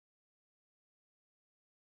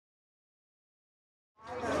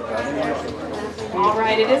All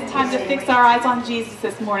right, it is time to fix our eyes on Jesus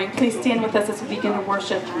this morning. Please stand with us as we begin to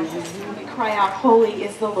worship. We cry out, holy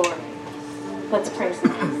is the Lord. Let's praise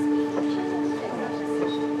him.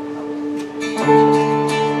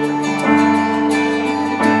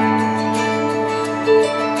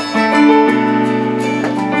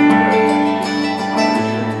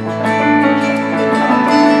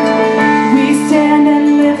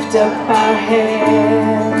 Up our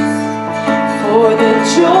heads, for the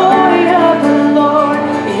joy of the Lord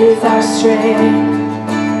is our strength.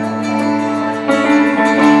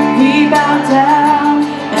 We bow down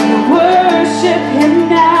and worship him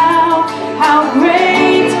now. How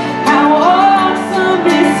great, how awesome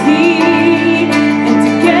is he, and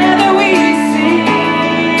together we sing,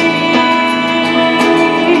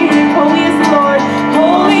 holy is the Lord,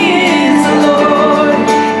 holy is the Lord,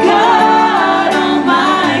 God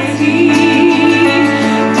Almighty.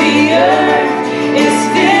 The earth is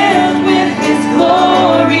filled with his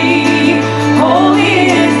glory. Holy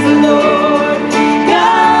is the Lord,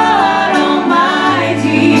 God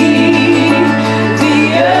Almighty. The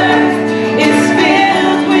earth is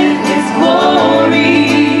filled with his glory.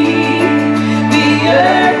 The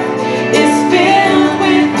earth is filled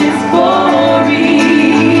with his glory.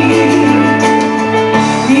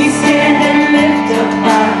 We stand and lift up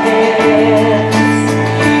our heads,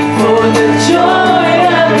 for the joy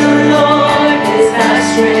of the Lord is our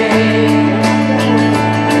strength.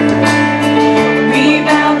 We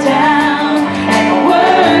bow down and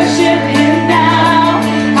worship him now.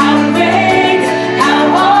 How great, how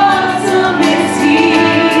awesome is he.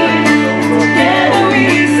 Together we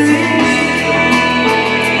sing.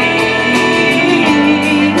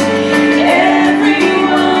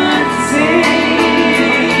 Everyone sing.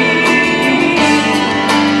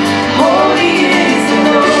 Holy is the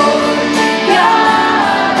Lord,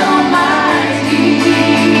 God Almighty.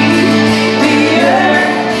 The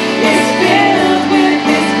earth is filled with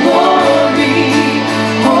his glory.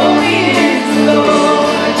 Holy is the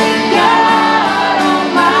Lord, God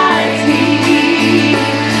Almighty.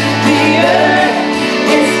 The earth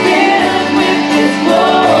is filled with his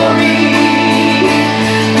glory.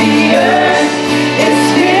 The earth is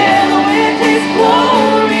filled with his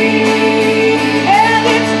glory. And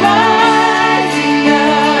it's rising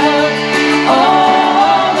up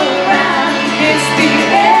all around. It's the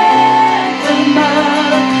anthem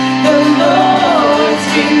of the Lord's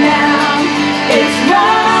renown. It's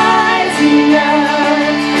rising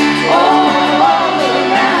up all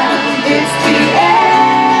around. It's the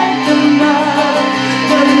anthem of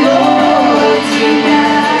the Lord's renown.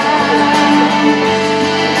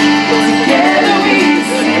 Together we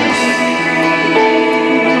sing.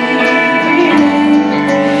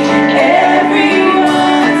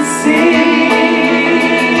 Everyone sing.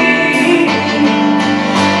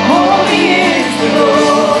 Holy is the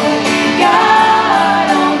Lord, God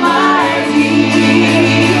Almighty.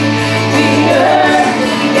 The earth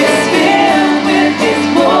is filled with his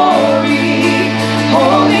glory.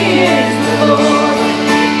 Holy is the Lord,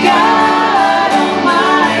 God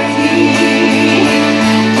Almighty.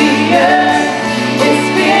 The earth is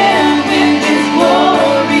filled with his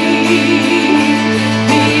glory.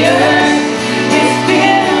 The earth is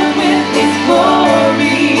filled with his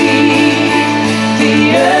glory. The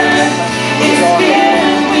earth is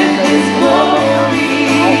filled with his glory.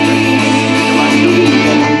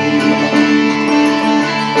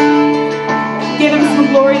 Give him some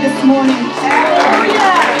glory this morning.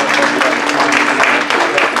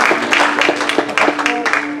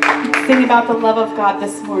 Sing about the love of God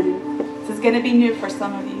this morning. This is going to be new for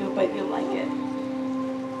some of you, but you'll like it.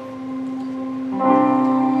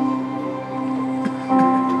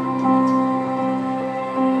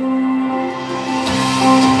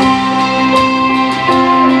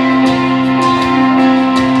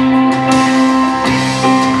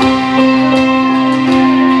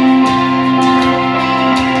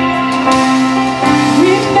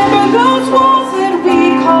 Remember those walls that we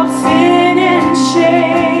called sin and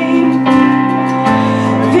shame.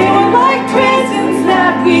 They were like prisons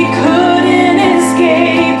that we couldn't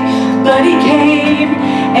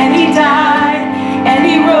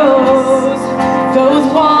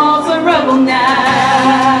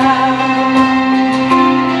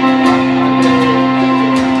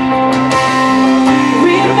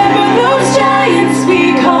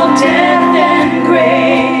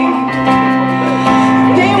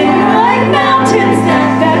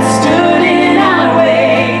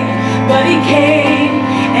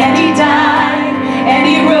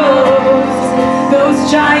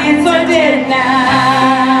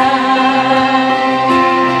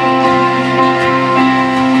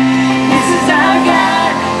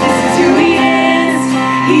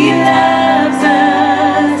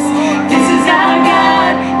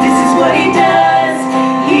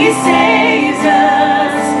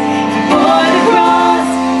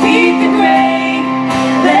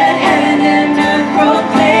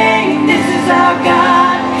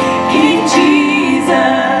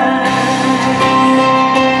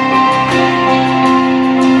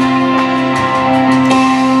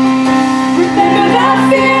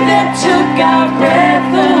our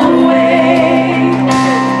breath away.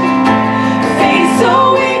 Faith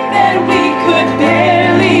so weak that we could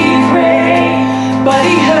barely pray, but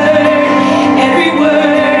he heard every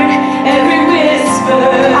word, every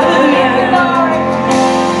whisper.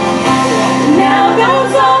 Now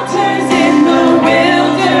those altars in the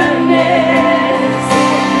wilderness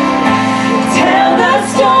tell the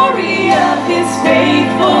story of his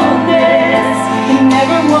faithfulness. He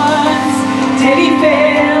never once did he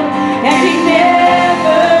fail, and he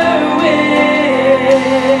never will.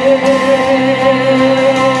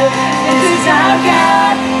 This is our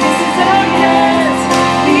God, this is our yes,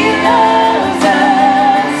 he loves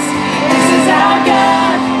us. This is our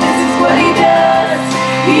God, this is what he does,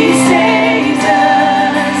 he saves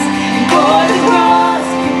us. For the cross,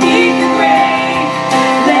 beneath the grave,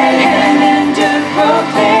 let heaven and earth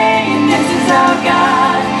proclaim. This is our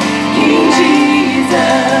God, King Jesus.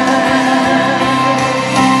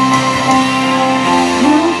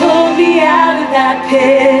 Who pulled me out of that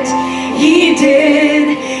pit? He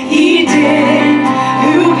did, he did.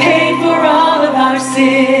 Who paid for all of our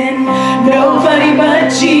sin? Nobody but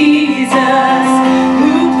Jesus.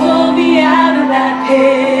 Who pulled me out of that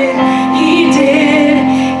pit? He did,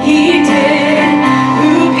 he did.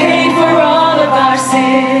 Who paid for all of our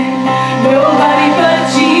sin? Nobody but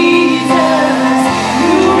Jesus.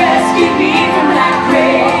 Who rescued me from that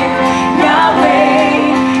grave?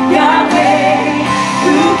 Yahweh, Yahweh.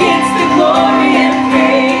 Who gets the glory and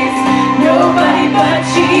praise? Nobody but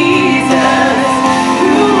Jesus.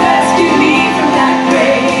 Who rescued me from that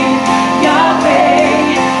grave?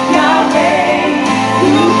 Yahweh, Yahweh.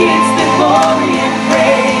 Who gets the glory and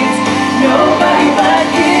praise? Nobody but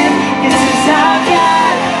him. This is our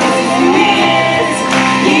God, this is who he is.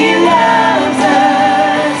 He loves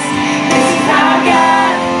us. This is our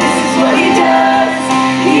God, this is what he does.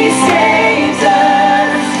 He saves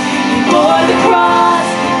us. He bore the cross,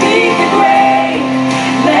 beneath the grave.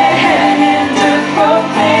 Let heaven and earth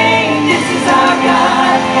proclaim. This is our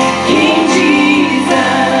God, King Jesus.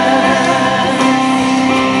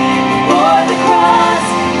 For the cross,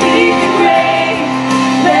 beneath the grave,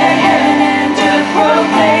 let heaven and earth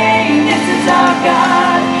proclaim. This is our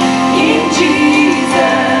God, King Jesus.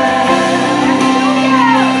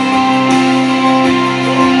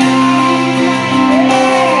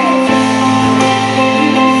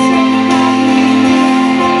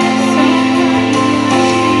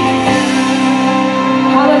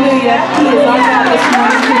 Hallelujah. He is our God this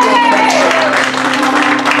morning.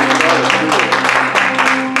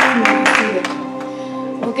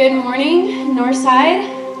 Well, good morning, Northside.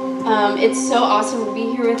 It's so awesome to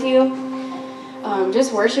be here with you,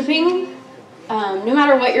 just worshiping. No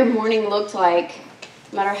matter what your morning looked like,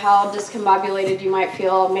 no matter how discombobulated you might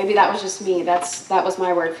feel, maybe that was just me. That was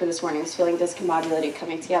my word for this morning, was feeling discombobulated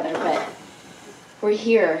coming together. But we're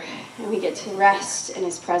here, and we get to rest in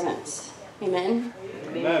his presence. Amen?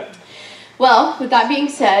 Amen. Well, with that being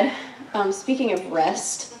said, speaking of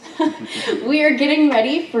rest, we are getting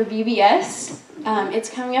ready for VBS. It's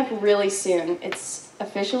coming up really soon. It's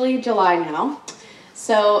officially July now,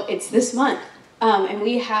 so it's this month. And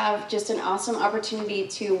we have just an awesome opportunity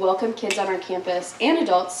to welcome kids on our campus and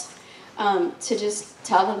adults to just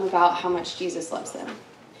tell them about how much Jesus loves them.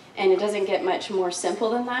 And it doesn't get much more simple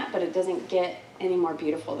than that, but it doesn't get any more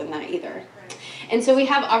beautiful than that either. And so we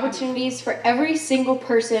have opportunities for every single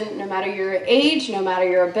person, no matter your age, no matter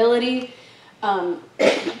your ability.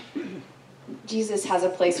 Jesus has a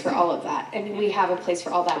place for all of that, and we have a place for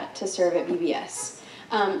all that to serve at VBS.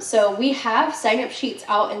 So we have sign-up sheets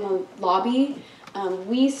out in the lobby.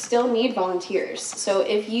 We still need volunteers. So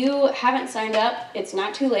if you haven't signed up, it's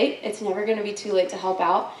not too late. It's never going to be too late to help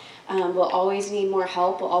out. We'll always need more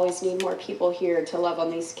help. We'll always need more people here to love on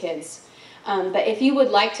these kids. But if you would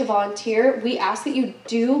like to volunteer, we ask that you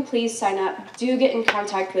do please sign up. Do get in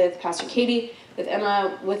contact with Pastor Katie, with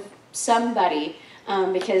Emma, with somebody,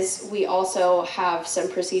 because we also have some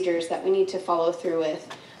procedures that we need to follow through with,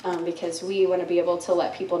 because we want to be able to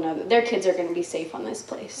let people know that their kids are going to be safe on this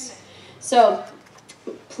place. So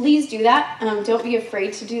please do that. Don't be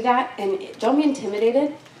afraid to do that, and don't be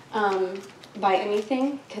intimidated by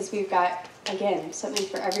anything, because we've got, again, something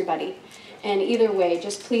for everybody. And either way,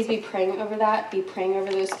 just please be praying over that. Be praying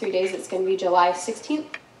over those 3 days. It's going to be July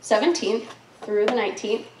 16th, 17th through the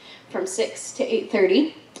 19th from 6 to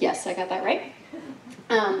 8:30. Yes, I got that right.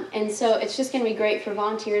 And so it's just going to be great for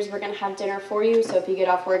volunteers. We're going to have dinner for you. So if you get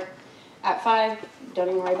off work at 5, don't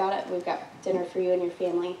even worry about it. We've got dinner for you and your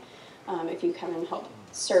family if you come and help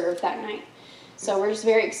serve that night. So we're just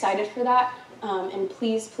very excited for that. And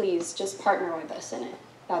please, please just partner with us in it.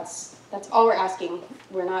 That's all we're asking.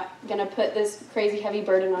 We're not going to put this crazy heavy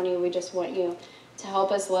burden on you. We just want you to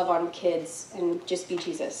help us love on kids and just be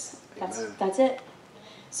Jesus. That's it.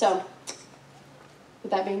 So,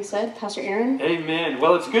 with that being said, Pastor Aaron. Amen.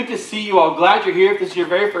 Well, it's good to see you all. Glad you're here. If this is your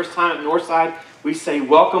very first time at Northside, we say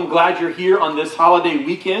welcome. Glad you're here on this holiday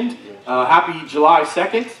weekend. Happy July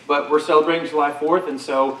 2nd, but we're celebrating July 4th. And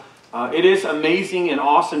so it is amazing and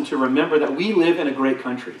awesome to remember that we live in a great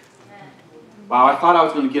country. Wow, I thought I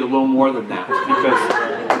was going to get a little more than that,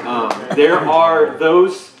 because there are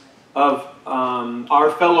those of our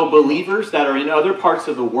fellow believers that are in other parts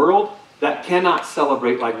of the world that cannot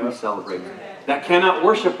celebrate like we celebrate, that cannot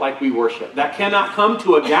worship like we worship, that cannot come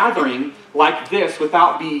to a gathering like this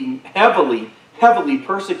without being heavily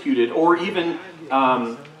persecuted, or even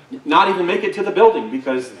not even make it to the building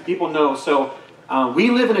because people know. So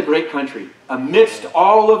we live in a great country. Amidst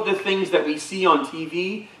all of the things that we see on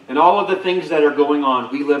TV and all of the things that are going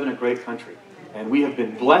on, we live in a great country. And we have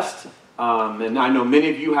been blessed. And I know many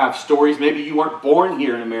of you have stories. Maybe you weren't born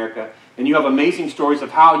here in America, and you have amazing stories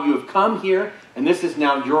of how you have come here, and this is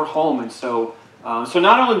now your home. And so,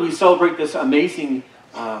 not only do we celebrate this amazing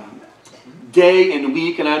day and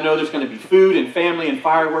week, and I know there's going to be food and family and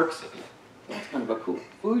fireworks. That's kind of a cool.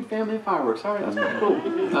 Food, family, and fireworks. All right, that's kind of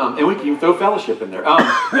cool. And we can throw fellowship in there.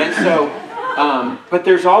 But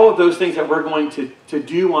there's all of those things that we're going to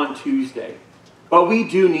do on Tuesday. But we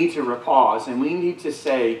do need to pause, and we need to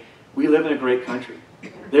say, we live in a great country.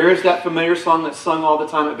 There is that familiar song that's sung all the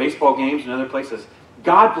time at baseball games and other places.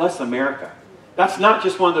 God bless America. That's not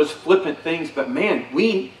just one of those flippant things, but man,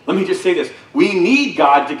 let me just say this. We need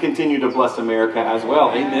God to continue to bless America as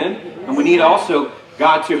well. Amen? And we need also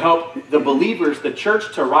God to help the believers, the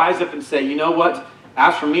church, to rise up and say, you know what?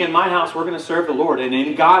 As for me and my house, we're going to serve the Lord. And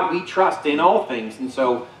in God we trust in all things. And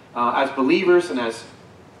so as believers and as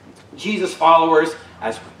Jesus followers,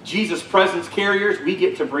 as Jesus presence carriers, we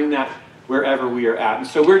get to bring that wherever we are at. And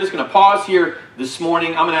so we're just going to pause here this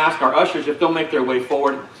morning. I'm going to ask our ushers if they'll make their way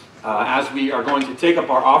forward as we are going to take up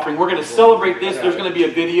our offering. We're going to celebrate this. There's going to be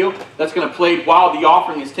a video that's going to play while the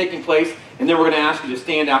offering is taking place. And then we're going to ask you to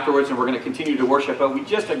stand afterwards, and we're going to continue to worship. But we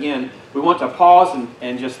just, again, we want to pause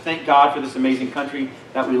and just thank God for this amazing country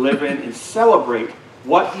that we live in and celebrate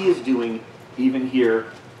what He is doing even here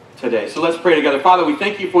today. So let's pray together. Father, we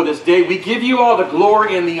thank you for this day. We give you all the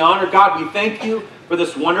glory and the honor. God, we thank you for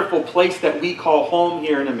this wonderful place that we call home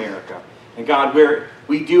here in America. And God, where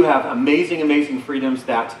we do have amazing, amazing freedoms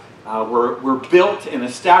that were built and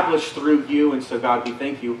established through you. And so, God, we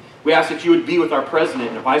thank you. We ask that you would be with our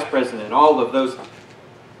president and vice president and all of those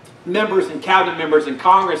members and cabinet members in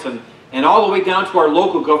Congress and all the way down to our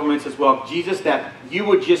local governments as well. Jesus, that you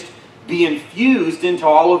would just be infused into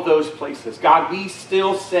all of those places. God, we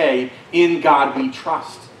still say, in God we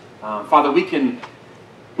trust. Father, we can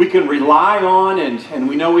rely on, and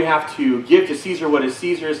we know we have to give to Caesar what is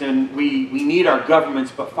Caesar's, and we need our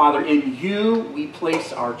governments, but Father, in you we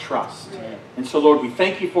place our trust. And so, Lord, we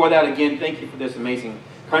thank you for that. Again, thank you for this amazing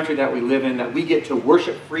country that we live in, that we get to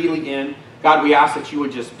worship freely in. God, we ask that you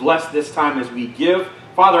would just bless this time as we give.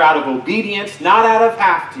 Father, out of obedience, not out of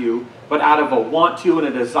have to, but out of a want to and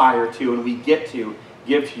a desire to, and we get to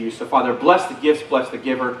give to you. So, Father, bless the gifts, bless the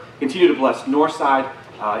giver. Continue to bless Northside,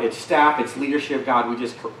 its staff, its leadership. God, we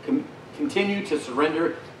just continue to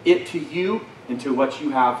surrender it to you and to what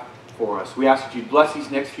you have for us. We ask that you bless these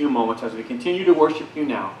next few moments as we continue to worship you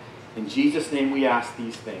now. In Jesus' name we ask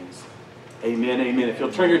these things. Amen, amen. If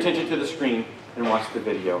you'll turn your attention to the screen and watch the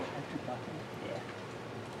video.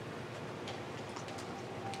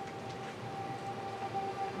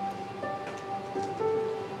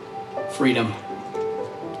 Freedom.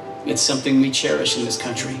 It's something we cherish in this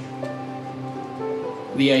country.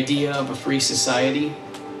 The idea of a free society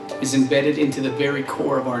is embedded into the very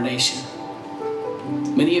core of our nation.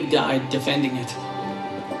 Many have died defending it,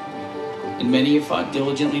 and many have fought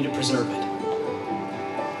diligently to preserve it.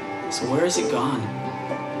 So where has it gone?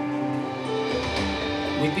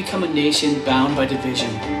 We've become a nation bound by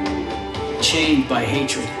division, chained by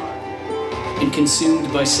hatred, and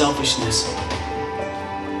consumed by selfishness.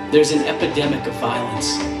 There's an epidemic of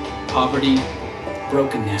violence, poverty,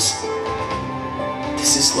 brokenness.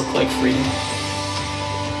 Does this look like freedom?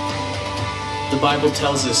 The Bible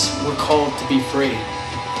tells us we're called to be free,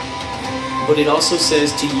 but it also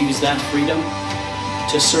says to use that freedom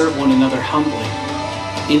to serve one another humbly,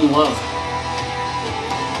 in love.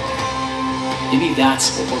 Maybe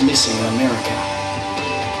that's what we're missing in America.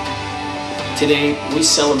 Today, we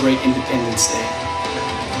celebrate Independence Day.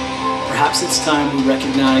 Perhaps it's time we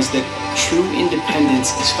recognize that true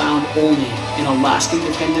independence is found only in a lasting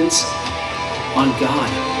dependence on God.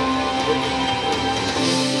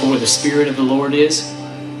 where the Spirit of the Lord is,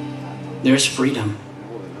 there's freedom.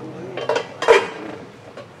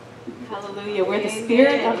 Hallelujah. Where the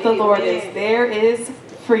Spirit of the Lord is, there is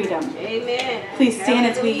freedom. Amen. Please stand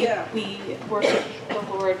as we worship the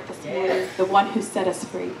Lord this morning, the one who set us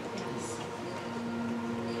free.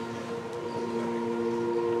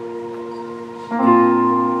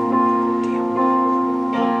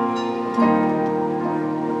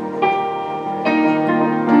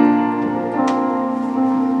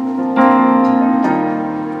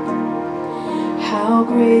 How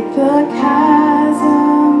great the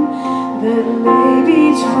chasm that lay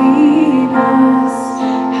between us,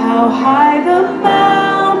 how high the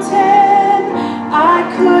mountain I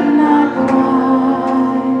could not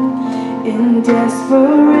climb. In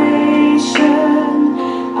desperation,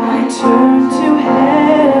 I turned to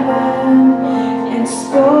heaven and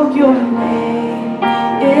spoke your name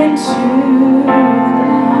into the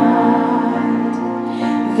night.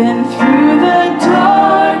 Then through the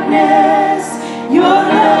darkness, your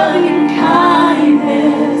loving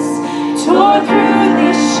kindness tore through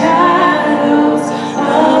the shadows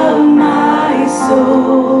of my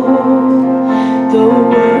soul. The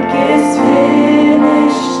work is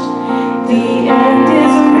finished, the end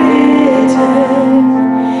is written.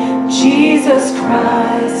 Jesus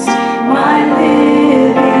Christ, my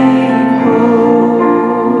living hope.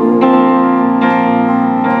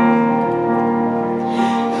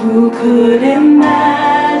 Who could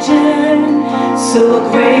imagine so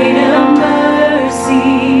great a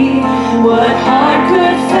mercy? What heart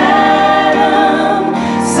could fathom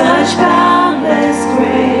such boundless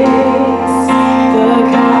grace? The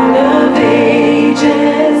God of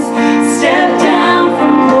ages stepped down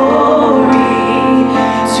from glory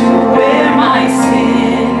to wear my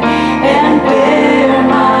sin and bear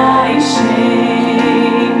my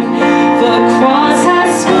shame. The cross has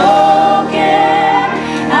spoken,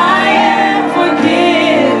 I am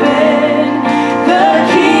forgiven. The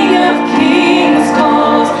King of Kings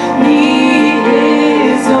calls me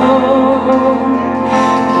his own.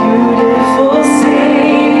 Beautiful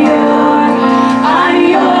Savior, I'm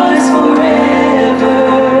yours forever.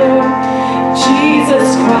 Jesus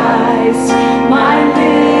Christ, my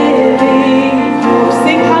living hope.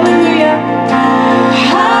 Sing hallelujah.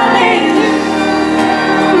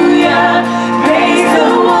 Hallelujah. Praise the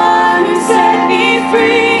one who set me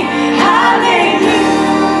free. Hallelujah.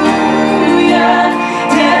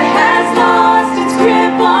 Death has lost its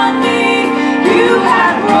grip on me. You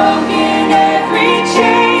have broken every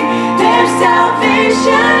chain. There's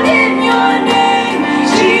salvation in your name.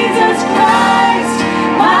 Jesus Christ,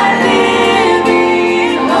 my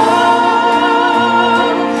living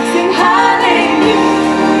hope. Sing hallelujah.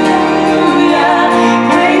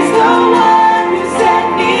 Praise the one who set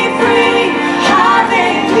me free.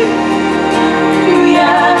 Hallelujah.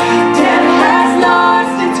 Death has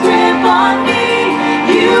lost its grip on me.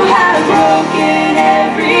 You have broken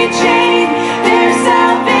every chain. There's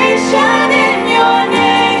salvation in your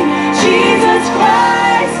name. Jesus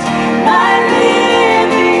Christ, my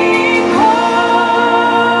living hope.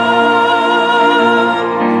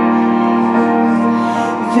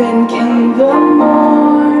 Then came the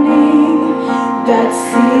morning that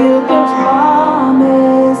sealed the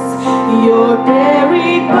promise. Your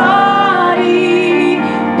buried body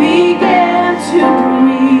began to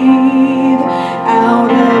breathe.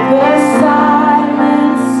 Out of the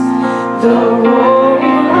silence, the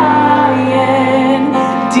roaring lion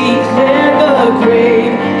declared the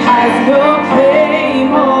grave has no claim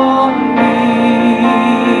on me.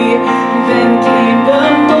 Then came the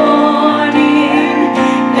morning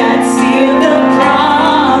that sealed the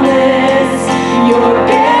promise. Your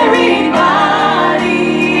buried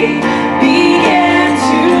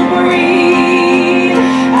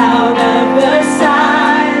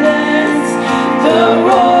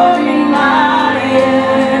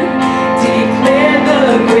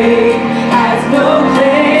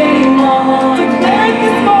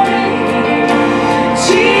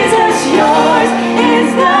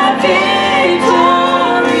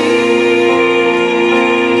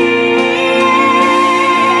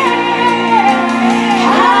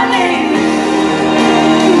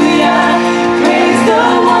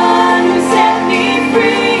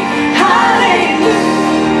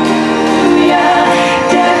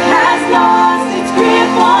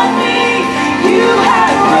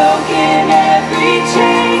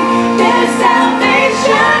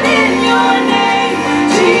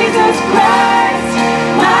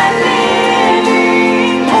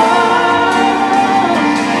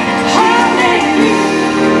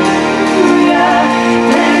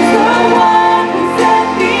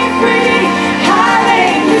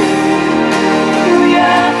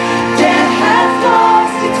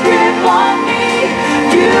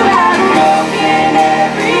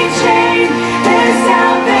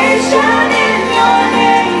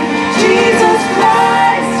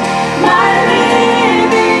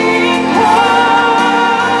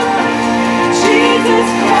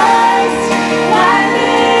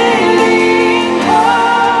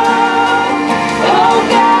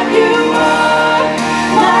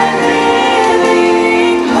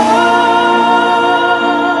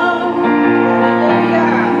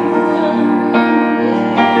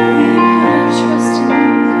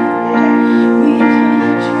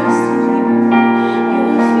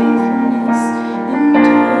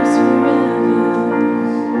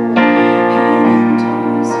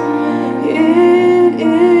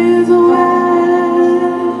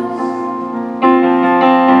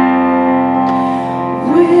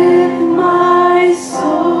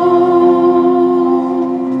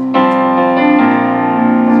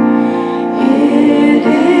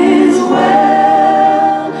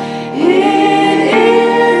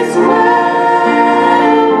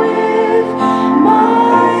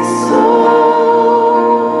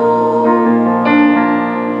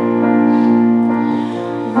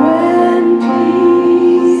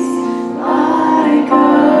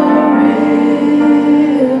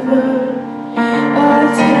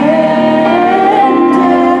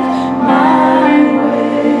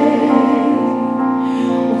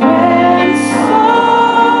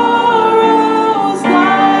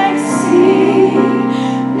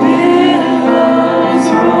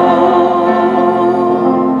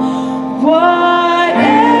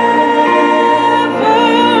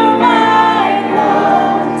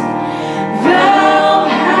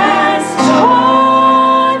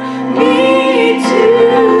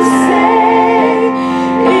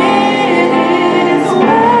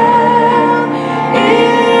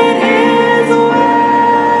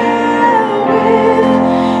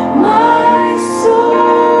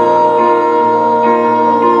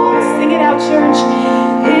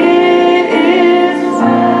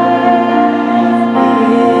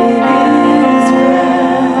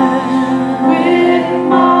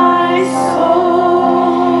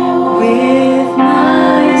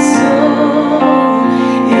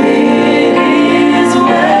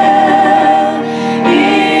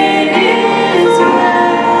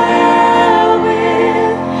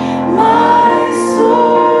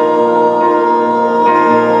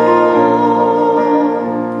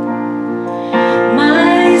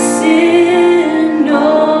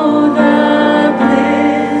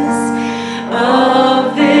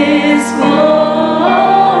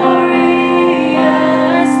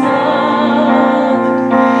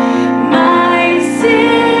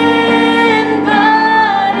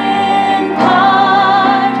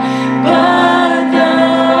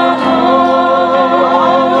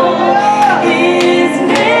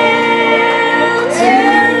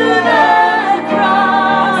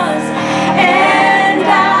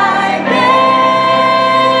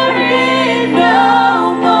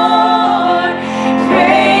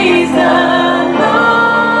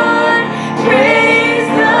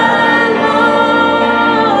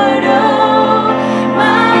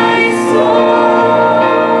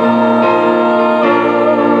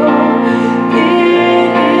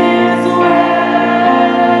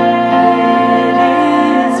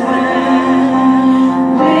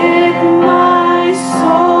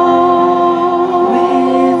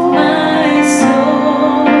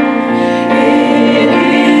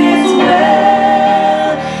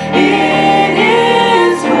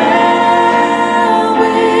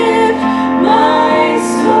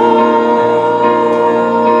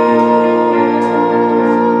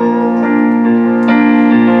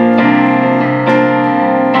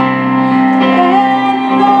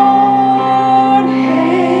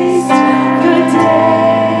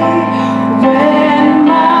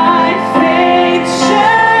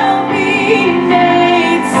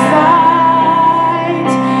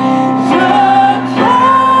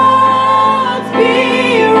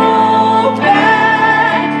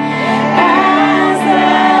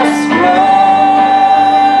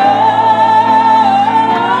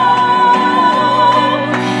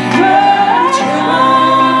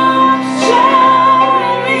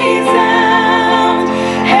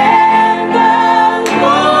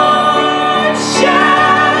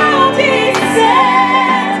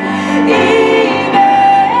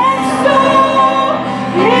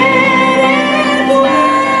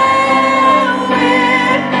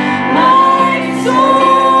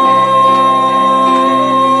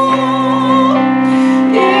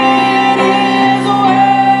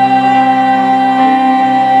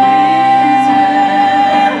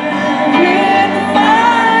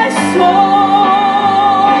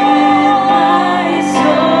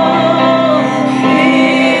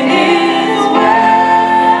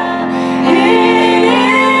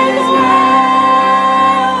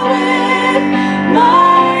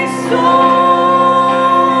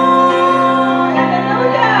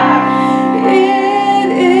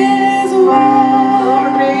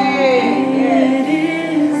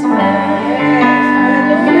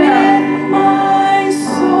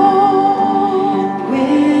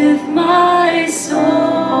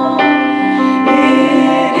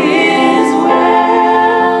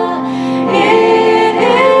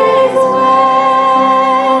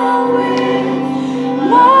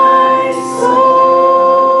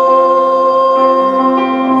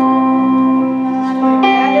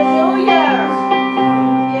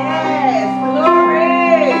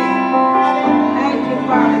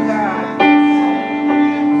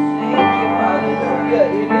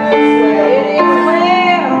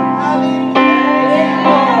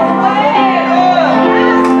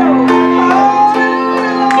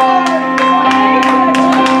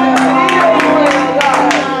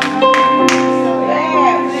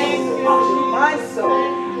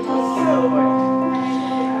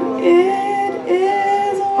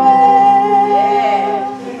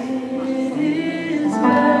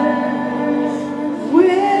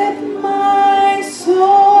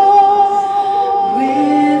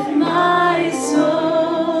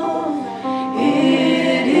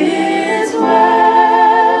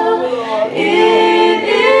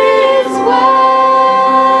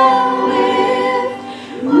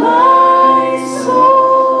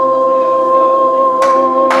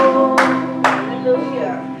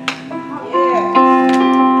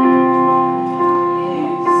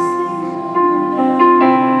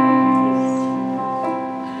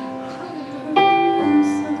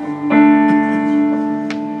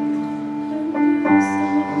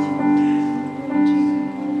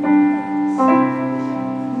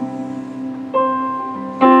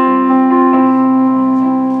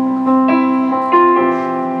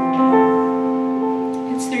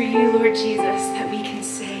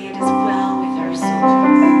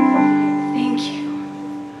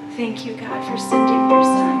thank you, God, for sending your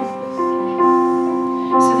Son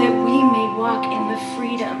so that we may walk in the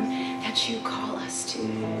freedom that you call us to.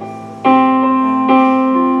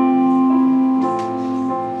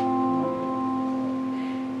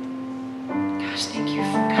 Gosh, thank you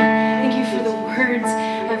for the words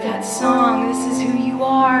of that song. This is who you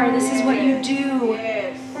are. This is what you do.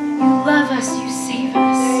 You love us. You save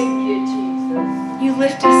us. You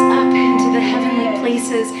lift us up into the heavenly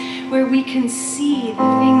places where we can see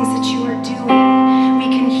the things that you are doing. We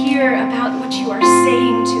can hear about what you are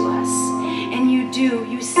saying to us. And you do.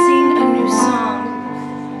 You sing a new song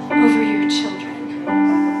over your children.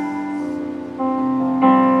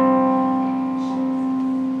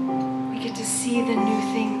 We get to see the new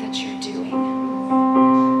thing that you're doing.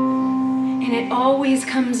 And it always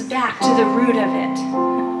comes back to the root of it.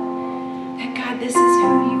 That God, this is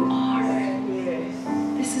who you are.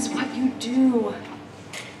 This is what you do.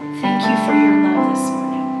 Thank you for your love this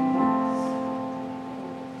morning.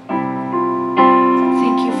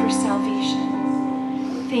 Thank you for salvation.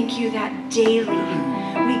 Thank you that daily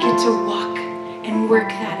we get to walk and work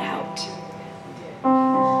that out.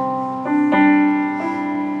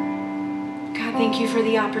 God, thank you for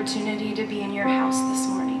the opportunity to be in your house this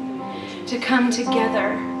morning, to come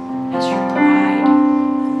together as your bride,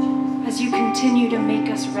 as you continue to make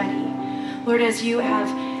us ready. Lord, as you have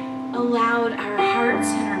allowed our hearts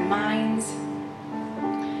and our minds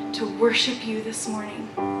to worship you this morning,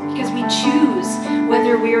 because we choose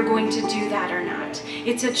whether we are going to do that or not.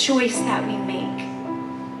 It's a choice that we make.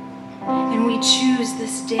 And we choose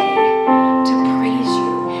this day to praise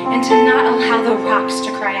you and to not allow the rocks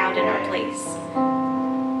to cry out in our place.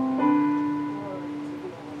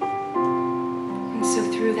 And so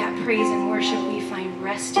through that praise and worship, we find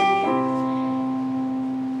rest in you.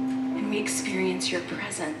 And we experience your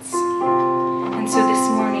presence. And so this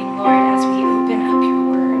morning, Lord, as we open up your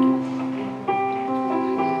word,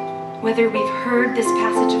 whether we've heard this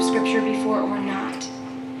passage of Scripture before or not,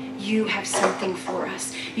 you have something for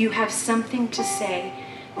us. You have something to say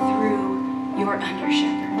through your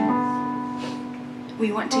under-shepherd.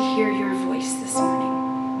 We want to hear your voice this morning.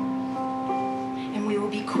 And we will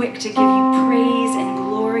be quick to give you praise and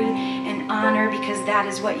glory and honor, because that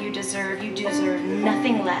is what you deserve. You deserve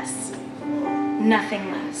nothing less.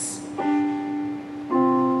 Nothing less.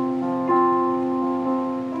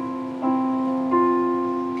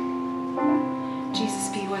 Jesus,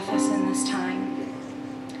 be with us in this time.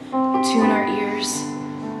 Tune our ears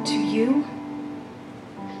to you.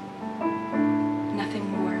 Nothing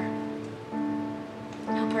more.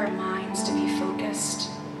 Help our minds to be focused.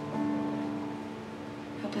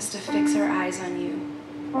 Help us to fix our eyes on you.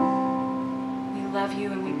 We love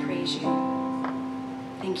you and we praise you.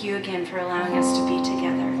 Thank you again for allowing us to be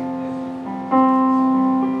together.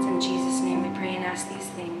 It's in Jesus' name we pray and ask these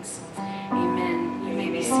things. Amen. You may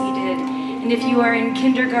be seated. And if you are in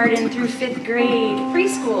kindergarten through 5th grade,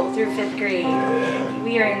 preschool through 5th grade,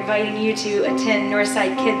 we are inviting you to attend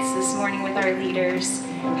Northside Kids this morning with our leaders.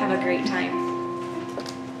 Have a great time.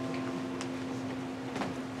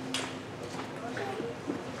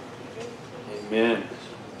 Amen.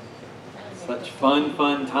 Such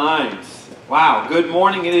fun times. Wow, good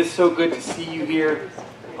morning. It is so good to see you here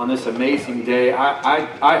on this amazing day.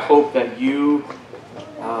 I hope that you,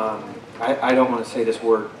 I don't want to say this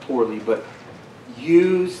word poorly, but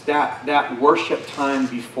use that worship time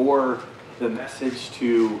before the message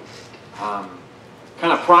to kind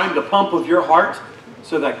of prime the pump of your heart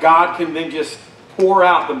so that God can then just pour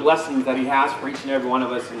out the blessings that he has for each and every one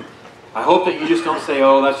of us. And I hope that you just don't say,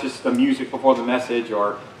 oh, that's just the music before the message,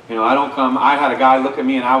 or, you know, I don't come. I had a guy look at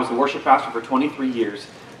me, and I was the worship pastor for 23 years.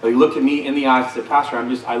 But he looked at me in the eyes and said, Pastor,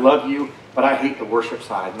 I love you, but I hate the worship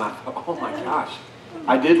side. And I thought, oh my gosh.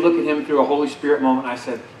 I did look at him through a Holy Spirit moment, and I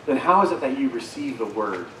said, then how is it that you receive the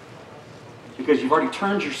word? Because you've already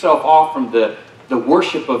turned yourself off from the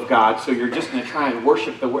worship of God, so you're just going to try and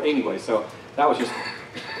worship the word. Anyway, so that was just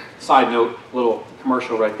side note, little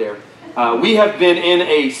commercial right there. We have been in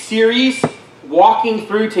a series walking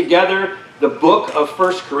through together the book of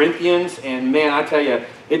 1 Corinthians, and man, I tell you,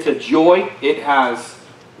 it's a joy. It has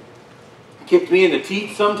kicked me in the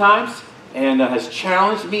teeth sometimes, and has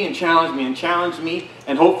challenged me and challenged me and challenged me,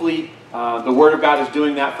 and hopefully the Word of God is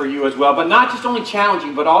doing that for you as well. But not just only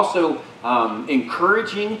challenging, but also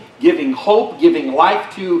encouraging, giving hope, giving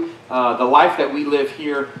life to the life that we live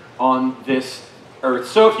here on this earth.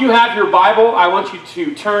 So if you have your Bible, I want you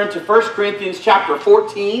to turn to 1 Corinthians chapter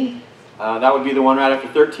 14. That would be the one right after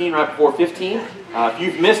 13, right before 15. If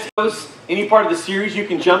you've missed any part of the series, you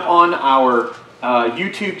can jump on our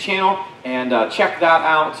YouTube channel and check that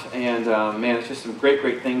out. And man, it's just some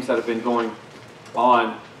great things that have been going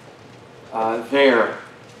on there.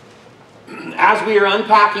 As we are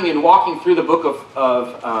unpacking and walking through the book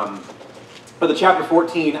of the chapter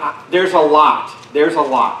 14, there's a lot. There's a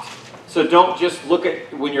lot. So don't just look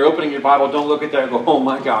at, when you're opening your Bible, don't look at that and go, oh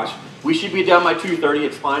my gosh, we should be done by 2:30.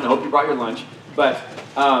 It's fine. I hope you brought your lunch. But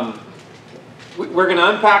we're going to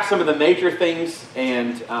unpack some of the major things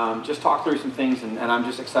and just talk through some things. And I'm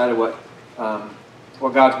just excited what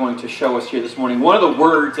God's going to show us here this morning. One of the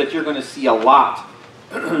words that you're going to see a lot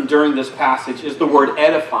during this passage is the word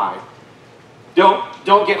edify. Don't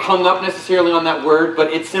get hung up necessarily on that word,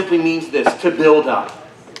 but it simply means this: to build up.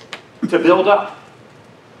 To build up.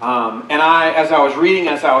 And as I was reading,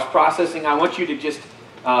 as I was processing, I want you to just,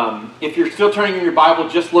 if you're still turning in your Bible,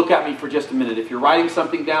 just look at me for just a minute. If you're writing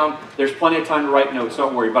something down, there's plenty of time to write notes,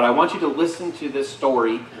 don't worry. But I want you to listen to this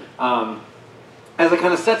story as it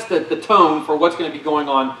kind of sets the tone for what's going to be going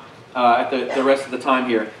on at the rest of the time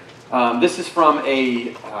here. This is from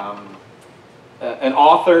an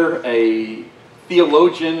author, a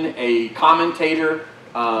theologian, a commentator.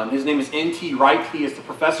 His name is N.T. Wright. He is the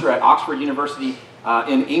professor at Oxford University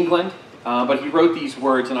in England. But he wrote these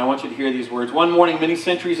words, and I want you to hear these words. One morning many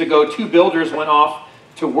centuries ago, two builders went off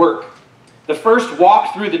to work. The first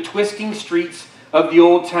walked through the twisting streets of the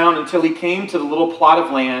old town until he came to the little plot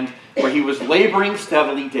of land where he was laboring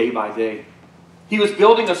steadily day by day. He was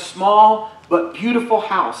building a small but beautiful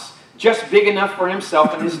house, just big enough for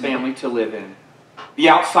himself and his family to live in. The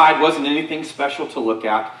outside wasn't anything special to look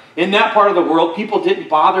at. In that part of the world, people didn't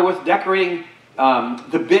bother with decorating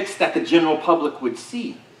the bits that the general public would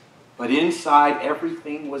see. But inside,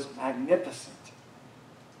 everything was magnificent.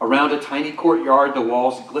 Around a tiny courtyard, the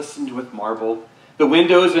walls glistened with marble. The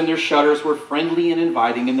windows and their shutters were friendly and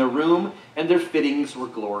inviting, and the room and their fittings were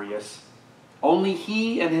glorious. Only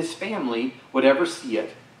he and his family would ever see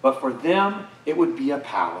it, but for them, it would be a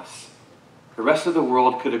palace. The rest of the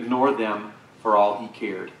world could ignore them for all he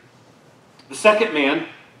cared. The second man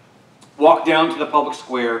walked down to the public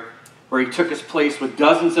square, where he took his place with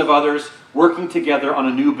dozens of others working together on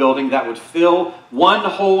a new building that would fill one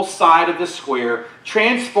whole side of the square,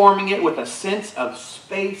 transforming it with a sense of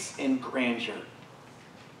space and grandeur.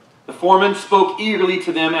 The foreman spoke eagerly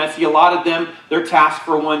to them as he allotted them their task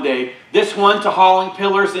for one day. This one to hauling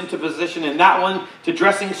pillars into position, and that one to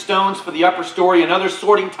dressing stones for the upper story, another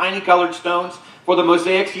sorting tiny colored stones for the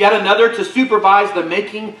mosaics, yet another to supervise the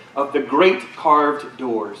making of the great carved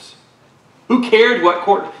doors. Who cared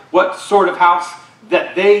what sort of house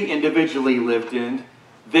that they individually lived in?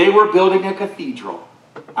 They were building a cathedral,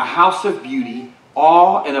 a house of beauty,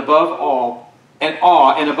 awe and above all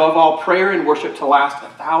prayer and worship to last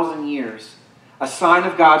 1,000 years. A sign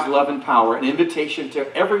of God's love and power, an invitation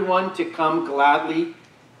to everyone to come gladly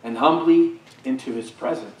and humbly into his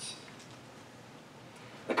presence.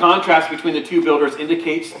 The contrast between the two builders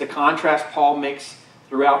indicates the contrast Paul makes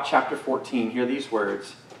throughout chapter 14. Hear these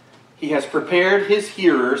words. He has prepared his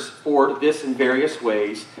hearers for this in various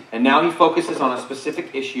ways, and now he focuses on a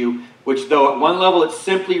specific issue, which though at one level it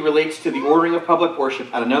simply relates to the ordering of public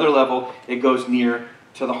worship, at another level it goes near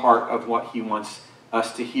to the heart of what he wants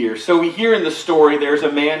us to hear. So we hear in the story there's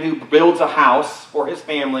a man who builds a house for his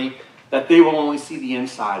family that they will only see the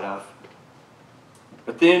inside of.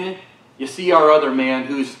 But then you see our other man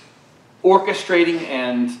who's orchestrating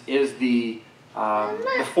and is the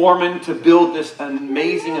foreman to build this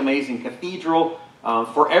amazing, amazing cathedral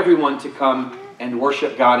for everyone to come and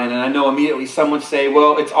worship God in. And I know immediately some would say,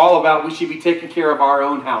 well, it's all about we should be taking care of our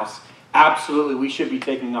own house. Absolutely, we should be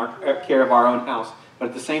taking care of our own house. But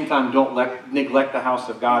at the same time, don't neglect the house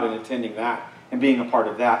of God and attending that and being a part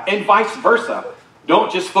of that. And vice versa. Don't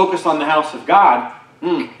just focus on the house of God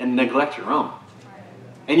and neglect your own.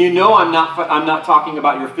 And you know I'm not talking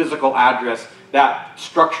about your physical address, that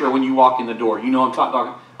structure when you walk in the door. You know I'm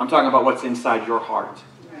talking about what's inside your heart.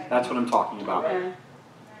 That's what I'm talking about.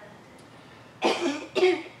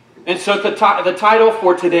 And so the title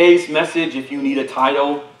for today's message, if you need a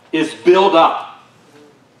title, is Build Up.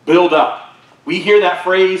 Build Up. We hear that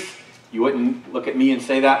phrase. You wouldn't look at me and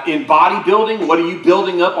say that. In bodybuilding, what are you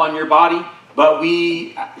building up on your body? But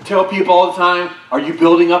we tell people all the time, are you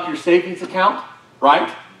building up your savings account? Right?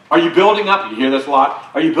 Are you building up, you hear this a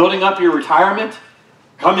lot, are you building up your retirement?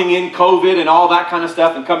 Coming in COVID and all that kind of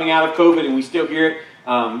stuff and coming out of COVID and we still hear it.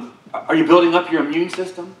 Are you building up your immune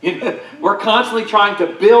system? We're constantly trying to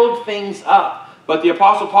build things up. But the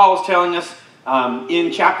Apostle Paul is telling us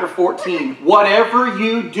in chapter 14, whatever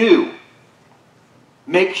you do,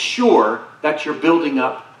 make sure that you're building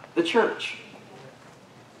up the church.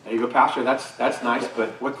 There you go, Pastor, that's nice, but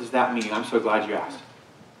what does that mean? I'm so glad you asked.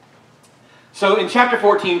 So in chapter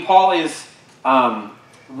 14, Paul is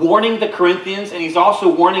warning the Corinthians, and he's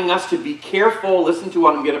also warning us to be careful. Listen to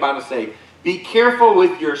what I'm about to say. Be careful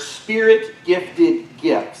with your spirit-gifted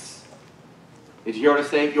gifts. Did you hear what I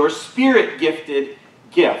say? Your spirit-gifted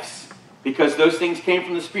gifts. Because those things came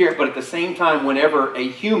from the Spirit, but at the same time, whenever a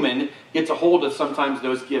human gets a hold of sometimes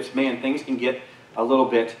those gifts, man, things can get a little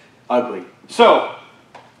bit ugly. So,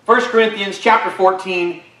 1 Corinthians chapter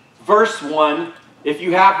 14, verse 1. If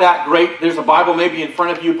you have that, great. There's a Bible maybe in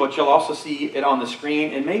front of you, but you'll also see it on the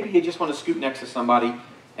screen. And maybe you just want to scoot next to somebody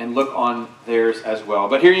and look on theirs as well.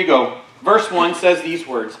 But here you go. Verse 1 says these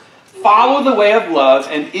words. Follow the way of love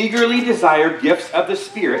and eagerly desire gifts of the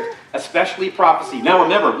Spirit, especially prophecy. Now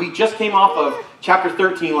remember, we just came off of chapter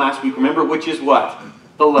 13 last week, remember, which is what?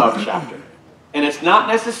 The love chapter. And it's not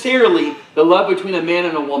necessarily the love between a man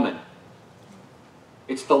and a woman.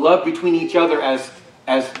 It's the love between each other as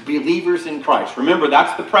believers in Christ. Remember,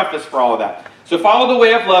 that's the preface for all of that. So follow the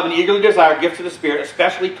way of love and eagerly desire gifts of the Spirit,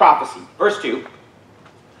 especially prophecy. Verse 2.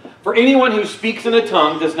 For anyone who speaks in a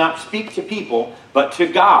tongue does not speak to people, but to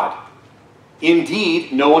God.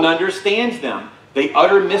 Indeed, no one understands them. They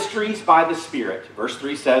utter mysteries by the Spirit. Verse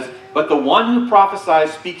 3 says, but the one who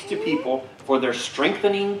prophesies speaks to people for their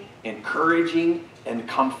strengthening, encouraging, and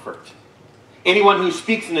comfort. Anyone who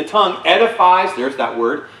speaks in a tongue edifies, there's that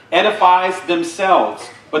word, edifies themselves.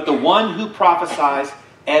 But the one who prophesies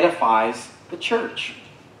edifies the church.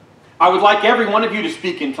 I would like every one of you to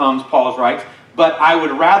speak in tongues, Paul writes, but I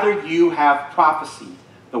would rather you have prophecy.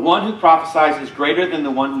 The one who prophesies is greater than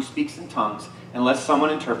the one who speaks in tongues, unless someone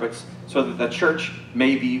interprets, so that the church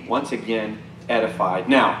may be once again edified.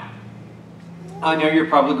 Now, I know you're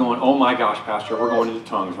probably going, oh my gosh, Pastor, we're going into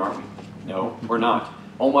tongues, aren't we? No, we're not.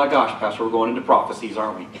 Oh my gosh, Pastor, we're going into prophecies,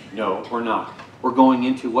 aren't we? No, we're not. We're going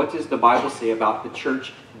into what does the Bible say about the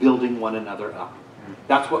church building one another up.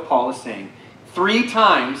 That's what Paul is saying. 3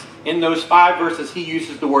 times in those 5 verses he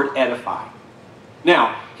uses the word edify.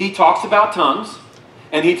 Now, he talks about tongues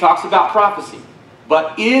and he talks about prophecy.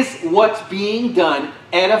 But is what's being done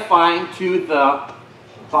edifying to the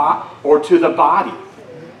body?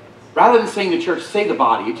 Rather than saying the church, say the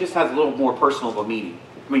body. It just has a little more personal of a meaning.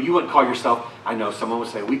 I mean, you wouldn't call yourself, I know someone would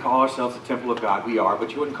say, we call ourselves the temple of God. We are,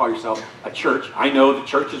 but you wouldn't call yourself a church. I know the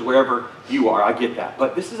church is wherever you are. I get that.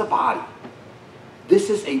 But this is a body. This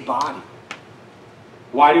is a body.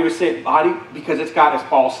 Why do we say body? Because it's got, as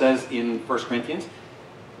Paul says in 1 Corinthians,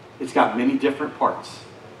 it's got many different parts.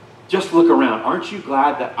 Just look around. Aren't you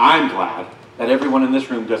glad that I'm glad that everyone in this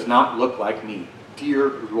room does not look like me? Dear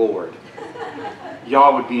Lord.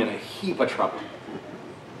 Y'all would be in a heap of trouble.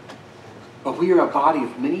 But we are a body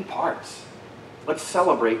of many parts. Let's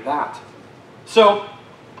celebrate that. So,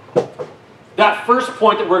 that first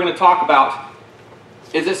point that we're going to talk about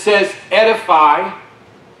is it says edify.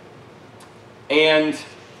 And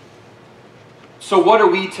so what are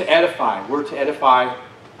we to edify? We're to edify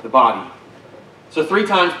the body. So 3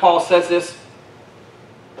 times Paul says this.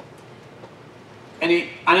 And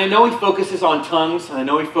I know he focuses on tongues, and I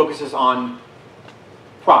know he focuses on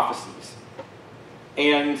prophecies.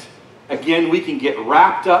 And again, we can get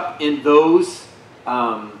wrapped up in those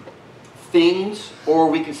things, or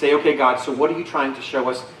we can say, okay, God, so what are you trying to show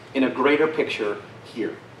us in a greater picture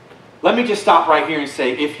here? Let me just stop right here and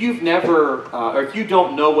say, if you've never, or if you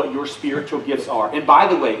don't know what your spiritual gifts are, and by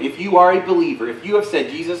the way, if you are a believer, if you have said,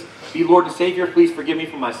 Jesus, be Lord and Savior, please forgive me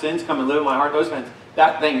for my sins, come and live in my heart, those things,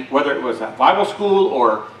 that thing, whether it was at Bible school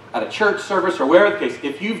or at a church service or wherever the case,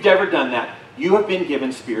 if you've never done that, you have been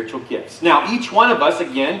given spiritual gifts. Now, each one of us,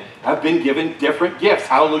 again, have been given different gifts.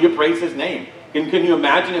 Hallelujah, praise His name. Can you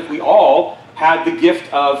imagine if we all had the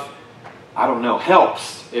gift of, I don't know,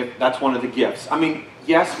 helps, if that's one of the gifts? I mean,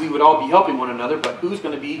 yes, we would all be helping one another, but who's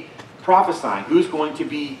going to be prophesying? Who's going to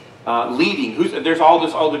be leading? There's all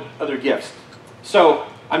the other gifts. So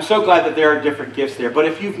I'm so glad that there are different gifts there. But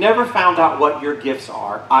if you've never found out what your gifts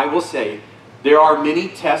are, I will say there are many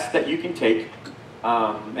tests that you can take,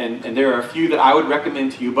 and there are a few that I would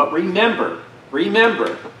recommend to you. But remember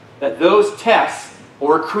that those tests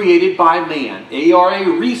were created by man. They are a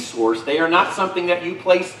resource. They are not something that you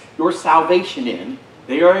place your salvation in.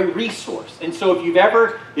 They are a resource. And so if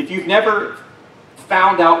you've never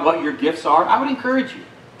found out what your gifts are, I would encourage you.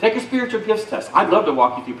 Take a spiritual gifts test. I'd love to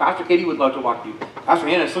walk you through. Pastor Katie would love to walk you. Pastor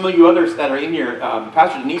Hannah, some of you others that are in here,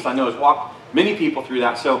 Pastor Denise I know has walked many people through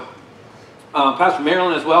that. So Pastor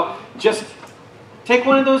Marilyn as well. Just take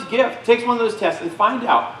one of those gifts, take one of those tests and find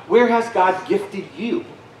out where has God gifted you.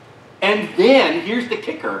 And then, here's the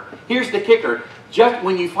kicker. Here's the kicker. Just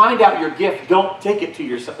when you find out your gift, don't take it to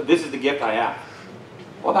yourself. This is the gift I have.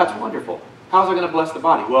 Well, that's wonderful. How's it going to bless the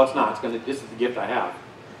body? Well, it's not. This is the gift I have.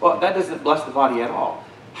 Well, that doesn't bless the body at all.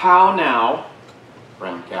 How now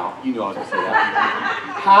brown cow. You know I was going to say that.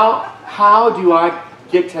 How do I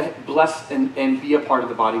get to bless and be a part of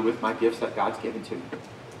the body with my gifts that God's given to me?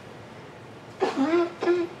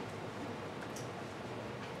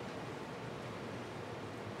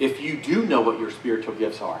 If you do know what your spiritual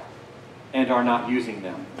gifts are and are not using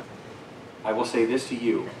them, I will say this to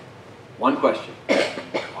you. One question.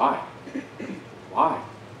 Why? Why?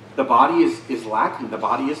 The body is lacking. The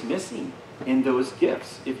body is missing in those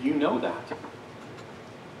gifts, if you know that.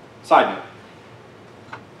 Side note.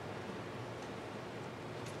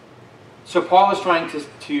 So Paul is trying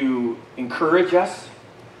to encourage us.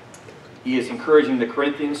 He is encouraging the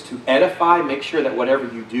Corinthians to edify. Make sure that whatever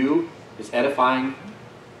you do is edifying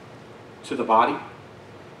to the body.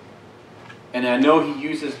 And I know he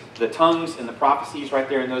uses the tongues and the prophecies right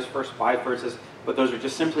there in those first 5 verses, but those are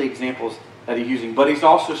just simply examples that he's using. But he's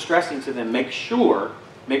also stressing to them, make sure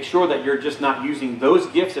that you're just not using those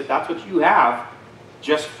gifts, if that's what you have,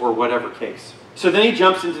 just for whatever case. So then he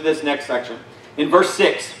jumps into this next section. In verse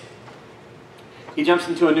 6, he jumps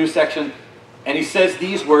into a new section, and he says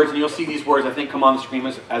these words, and you'll see these words, I think, come on the screen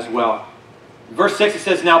as well. In verse 6, it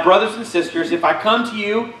says, "Now, brothers and sisters, if I come to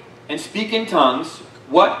you and speak in tongues,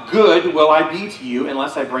 what good will I be to you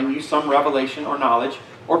unless I bring you some revelation or knowledge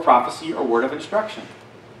or prophecy or word of instruction?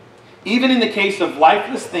 Even in the case of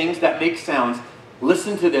lifeless things that make sounds,"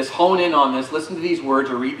 listen to this, hone in on this, listen to these words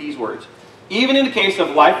or read these words. "Even in the case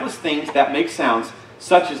of lifeless things that make sounds,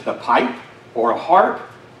 such as the pipe or a harp,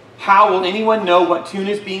 how will anyone know what tune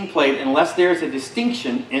is being played unless there is a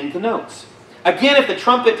distinction in the notes? Again, if the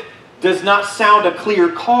trumpet does not sound a clear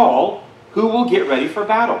call, who will get ready for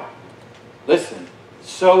battle? Listen,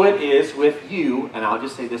 so it is with you," and I'll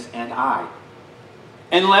just say this, "and I.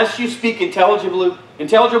 Unless you speak intelligible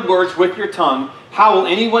words with your tongue, how will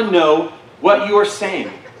anyone know what you are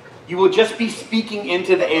saying? You will just be speaking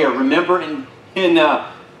into the air." Remember in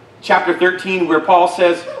chapter 13 where Paul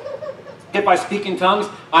says, "If I speak in tongues,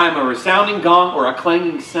 I am a resounding gong or a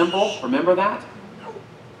clanging cymbal." Remember that?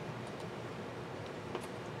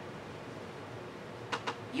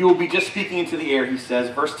 You will be just speaking into the air, he says.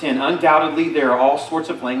 Verse 10, "Undoubtedly there are all sorts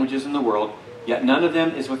of languages in the world, yet none of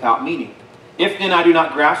them is without meaning. If then I do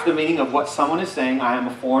not grasp the meaning of what someone is saying, I am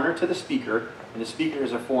a foreigner to the speaker, and the speaker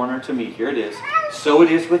is a foreigner to me." Here it is. "So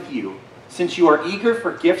it is with you. Since you are eager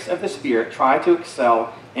for gifts of the Spirit, try to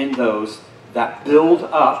excel in those that build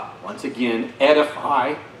up," once again,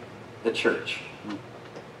 edify the church.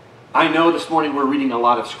 I know this morning we're reading a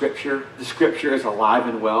lot of Scripture. The Scripture is alive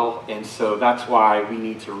and well, and so that's why we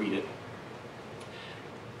need to read it.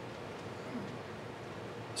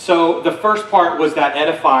 So the first part was that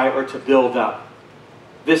edify or to build up.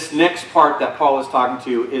 This next part that Paul is talking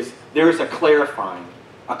to is there is a clarifying.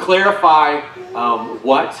 A clarify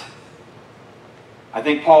what? I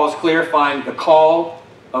think Paul is clarifying the call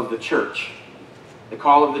of the church. The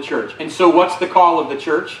call of the church. And so what's the call of the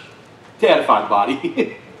church? To edify the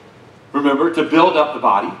body. Remember, to build up the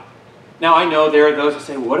body. Now I know there are those that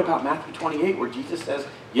say, well, what about Matthew 28 where Jesus says,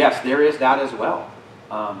 yes, there is that as well.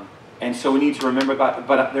 And so we need to remember that.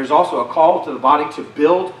 But there's also a call to the body to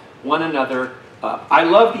build one another up. I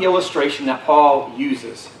love the illustration that Paul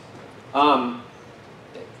uses.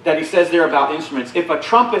 That he says there about instruments. If a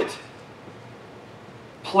trumpet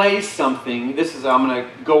plays something, I'm going to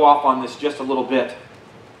go off on this just a little bit.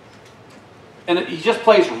 And he just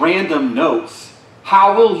plays random notes.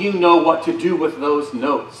 How will you know what to do with those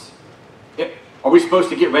notes? Are we supposed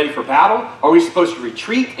to get ready for battle? Are we supposed to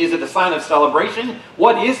retreat? Is it a sign of celebration?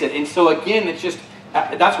 What is it? And so again, it's just,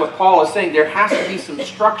 that's what Paul is saying. There has to be some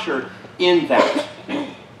structure in that.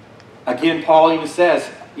 Again, Paul even says,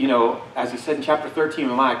 you know, as he said in chapter 13,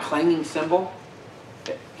 am I a clanging cymbal?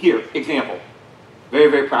 Here, example. Very,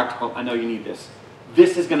 very practical. I know you need this.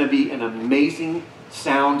 This is going to be an amazing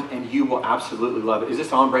sound, and you will absolutely love it. Is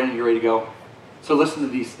this on, Brandon? You ready to go? So listen to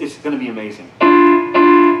these. It's going to be amazing.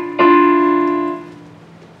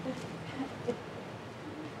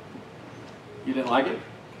 You didn't like it?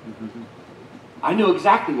 I knew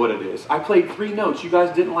exactly what it is. I played 3 notes. You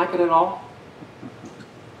guys didn't like it at all?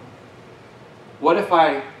 What if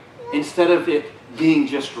instead of it being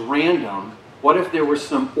just random, what if there was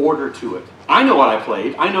some order to it? I know what I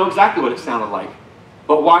played. I know exactly what it sounded like.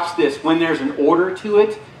 But watch this. When there's an order to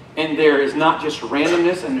it, and there is not just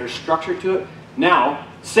randomness, and there's structure to it, now,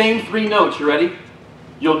 same 3 notes. You ready?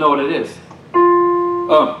 You'll know what it is. You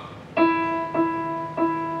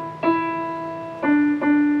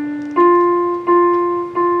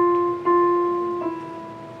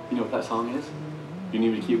know what that song is? You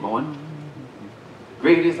need me to keep going?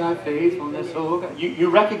 Great is thy faithfulness, oh God. You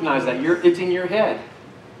recognize that. It's in your head.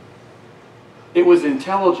 It was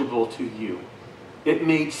intelligible to you. it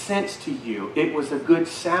made sense to you. It was a good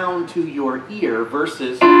sound to your ear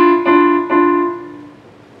versus, I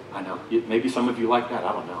know, maybe some of you like that,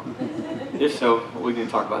 I don't know. If so, we can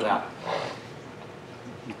talk about that.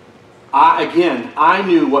 I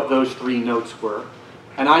knew what those 3 notes were,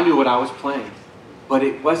 and I knew what I was playing, but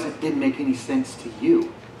it didn't make any sense to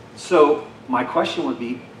you. So my question would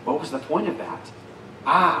be, what was the point of that?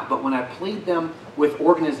 But when I played them with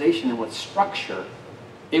organization and with structure,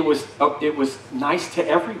 it was nice to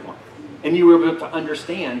everyone, and you were able to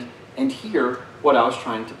understand and hear what I was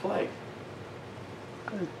trying to play.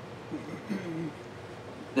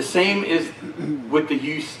 The same is with the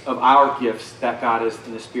use of our gifts that God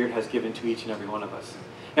and the Spirit has given to each and every one of us.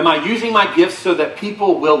 Am I using my gifts so that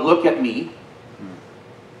people will look at me?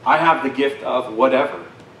 I have the gift of whatever.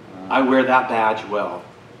 I wear that badge well.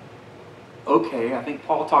 Okay, I think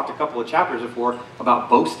Paul talked a couple of chapters before about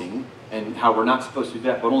boasting and how we're not supposed to do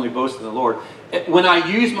that, but only boast in the Lord. When I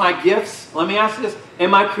use my gifts, let me ask you this,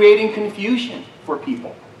 am I creating confusion for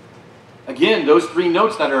people? Again, those 3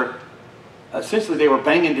 notes that are, essentially they were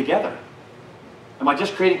banging together. Am I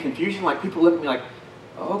just creating confusion? Like people look at me like,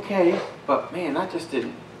 okay, but man, that just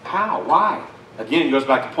didn't, how, why? Again, it goes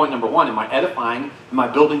back to point number 1, am I edifying, am I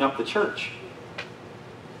building up the church?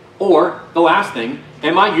 Or, the last thing,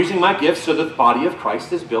 am I using my gifts so that the body of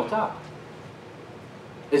Christ is built up?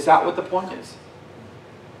 Is that what the point is?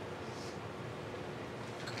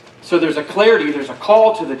 So there's a clarity, there's a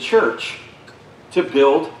call to the church to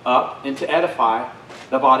build up and to edify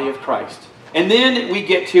the body of Christ. And then we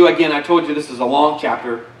get to, again, I told you this is a long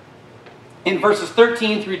chapter, in verses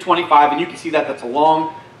 13 through 25, and you can see that that's a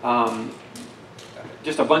long,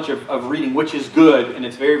 just a bunch of reading, which is good, and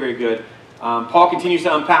it's very, very good. Paul continues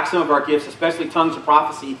to unpack some of our gifts, especially tongues of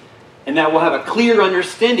prophecy, and that we'll have a clear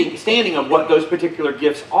understanding of what those particular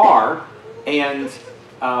gifts are. And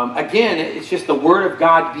again, it's just the Word of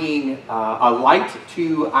God being a light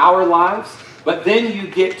to our lives. But then you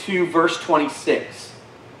get to verse 26.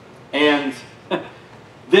 And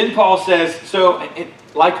then Paul says, so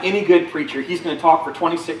like any good preacher, he's going to talk for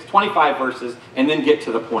 25 verses and then get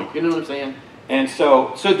to the point. You know what I'm saying? And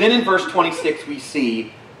so then in verse 26 we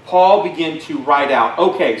see Paul begin to write out,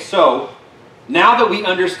 okay, so now that we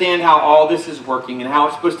understand how all this is working and how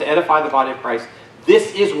it's supposed to edify the body of Christ,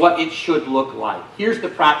 this is what it should look like. Here's the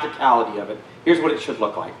practicality of it. Here's what it should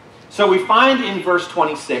look like. So we find in verse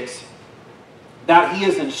 26 that he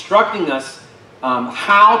is instructing us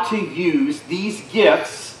how to use these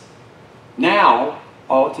gifts now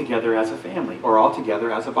all together as a family or all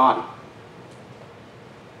together as a body.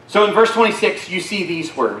 So in verse 26 you see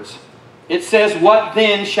these words. It says, "What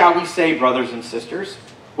then shall we say, brothers and sisters?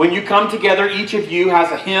 When you come together, each of you has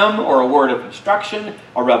a hymn or a word of instruction,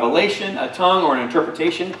 a revelation, a tongue, or an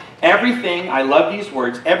interpretation. Everything," I love these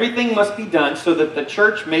words, "everything must be done so that the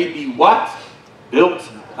church may be" what? Built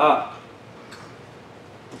up.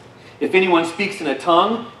 If anyone speaks in a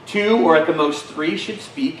tongue, 2 or at the most 3 should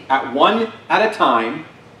speak at one at a time,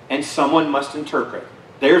 and someone must interpret.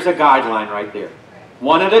 There's a guideline right there.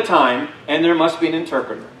 One at a time, and there must be an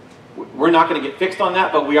interpreter. We're not going to get fixed on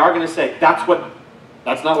that, but we are going to say, that's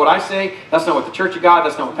not what I say, that's not what the Church of God,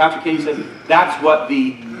 that's not what Pastor Katie says, that's what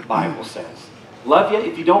the Bible says. Love you.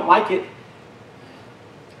 If you don't like it,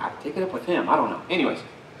 take it up with him. I don't know. Anyways.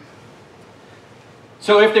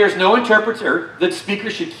 So if there's no interpreter, the speaker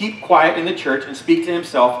should keep quiet in the church and speak to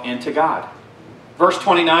himself and to God. Verse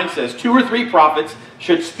 29 says, 2 or 3 prophets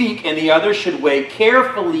should speak, and the others should weigh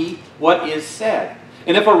carefully what is said.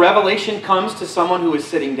 And if a revelation comes to someone who is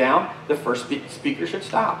sitting down, the first speaker should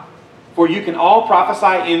stop. For you can all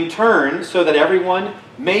prophesy in turn, so that everyone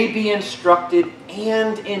may be instructed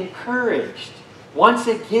and encouraged. Once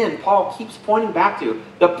again, Paul keeps pointing back to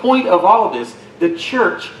the point of all of this. The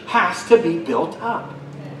church has to be built up.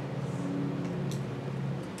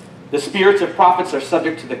 The spirits of prophets are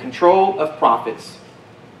subject to the control of prophets.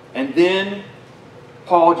 And then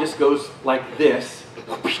Paul just goes like this,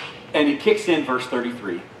 and he kicks in verse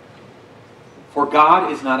 33. For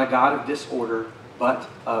God is not a God of disorder, but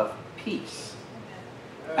of peace,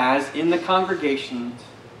 as in the congregation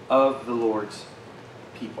of the Lord's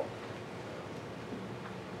people.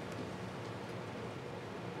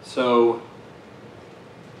 So,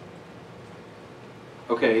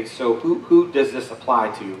 okay, so who does this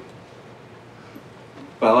apply to?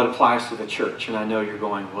 Well, it applies to the church, and I know you're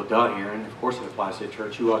going, well, duh, Aaron, of course it applies to the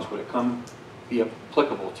church. Who else would it be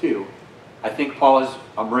applicable to? I think Paul is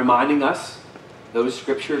reminding us, those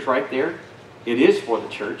scriptures right there, it is for the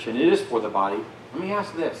church, and it is for the body. Let me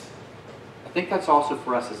ask this. I think that's also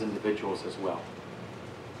for us as individuals as well.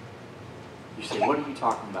 You say, what are you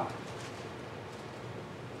talking about?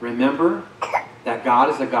 Remember that God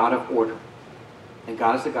is a God of order, and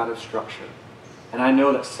God is a God of structure. And I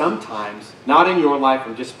know that sometimes, not in your life,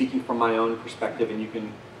 I'm just speaking from my own perspective, and you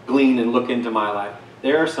can glean and look into my life,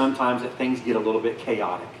 there are some times that things get a little bit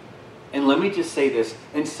chaotic. And let me just say this,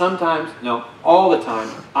 and sometimes, no, all the time,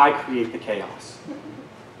 I create the chaos.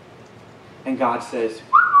 And God says,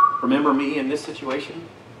 remember me in this situation?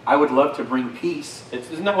 I would love to bring peace.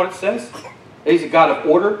 Isn't that what it says? He's a God of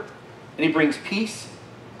order, and He brings peace.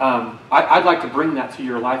 I'd like to bring that to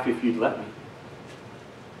your life if you'd let me.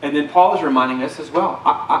 And then Paul is reminding us as well.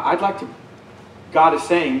 God is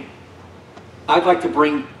saying, I'd like to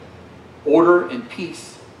bring order and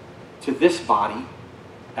peace to this body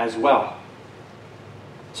as well.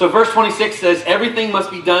 So verse 26 says, everything must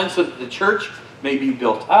be done so that the church may be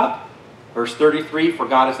built up. Verse 33, for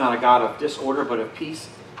God is not a God of disorder, but of peace,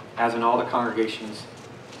 as in all the congregations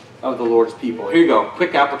of the Lord's people. Here you go,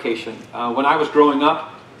 quick application. When I was growing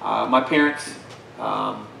up, my parents,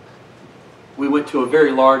 we went to a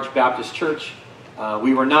very large Baptist church.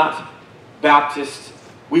 We were not Baptist.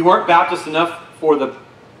 We weren't Baptist enough for the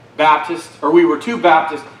Baptist, or we were too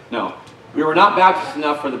Baptist. No, we were not Baptist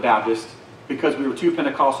enough for the Baptist because we were too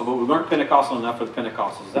Pentecostal, but we weren't Pentecostal enough for the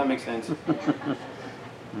Pentecostals. Does that make sense?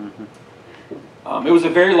 It was a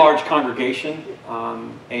very large congregation,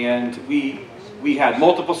 and we had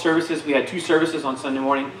multiple services. We had 2 services on Sunday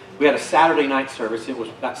morning. We had a Saturday night service.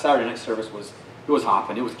 That Saturday night service was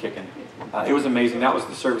hopping. It was kicking. It was amazing. That was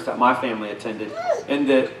the service that my family attended. And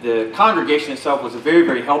the congregation itself was a very,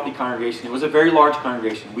 very healthy congregation. It was a very large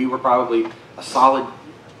congregation. We were probably a solid,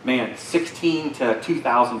 16 to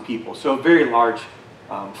 2,000 people. So a very large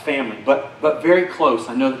family, but very close.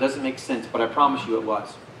 I know that doesn't make sense, but I promise you it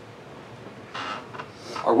was.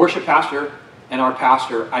 Our worship pastor and our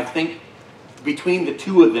pastor, I think between the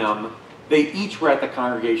two of them, they each were at the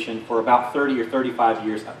congregation for about 30 or 35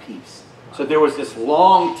 years apiece. So there was this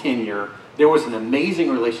long tenure. There was an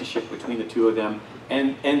amazing relationship between the two of them.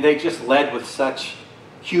 And they just led with such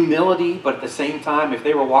humility, but at the same time, if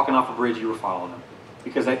they were walking off a bridge, you were following them.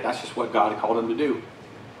 Because that's just what God had called them to do.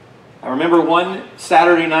 I remember one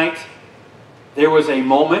Saturday night, there was a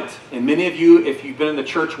moment, and many of you, if you've been in the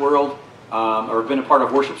church world, or been a part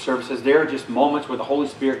of worship services, there are just moments where the Holy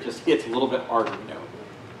Spirit just hits a little bit harder, you know.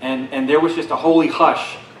 And there was just a holy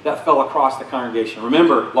hush that fell across the congregation.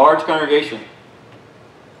 Remember, large congregation.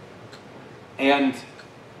 And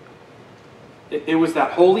it was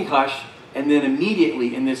that holy hush, and then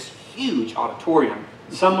immediately in this huge auditorium,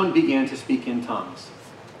 someone began to speak in tongues.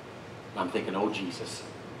 And I'm thinking, oh Jesus.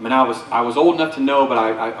 I mean, I was old enough to know, but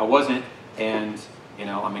I wasn't. And, you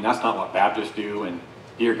know, I mean, that's not what Baptists do. And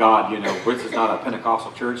dear God, you know, this is not a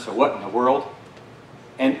Pentecostal church, so what in the world?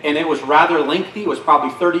 And it was rather lengthy. It was probably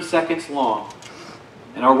 30 seconds long.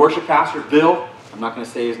 And our worship pastor, Bill, I'm not going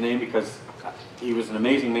to say his name because he was an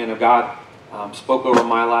amazing man of God, spoke over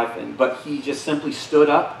my life, but he just simply stood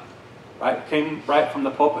up, right, came right from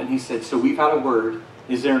the pulpit, and he said, so we've had a word.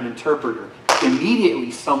 Is there an interpreter?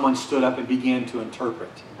 Immediately, someone stood up and began to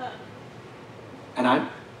interpret. And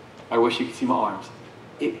I wish you could see my arms.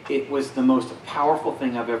 It was the most powerful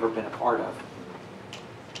thing I've ever been a part of.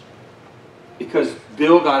 Because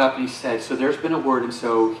Bill got up and he said, so there's been a word, and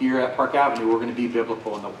so here at Park Avenue, we're going to be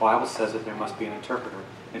biblical, and the Bible says that there must be an interpreter.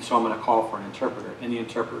 And so I'm going to call for an interpreter. And the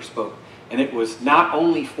interpreter spoke. And it was not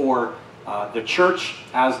only for the church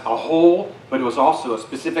as a whole, but it was also a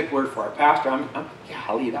specific word for our pastor.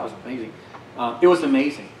 Golly, that was amazing. It was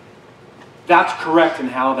amazing. That's correct in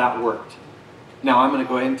how that worked. Now, I'm going to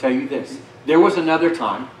go ahead and tell you this. There was another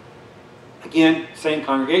time, again, same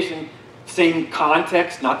congregation, same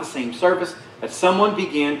context, not the same service, that someone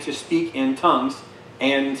began to speak in tongues.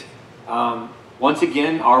 And once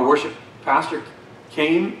again, our worship pastor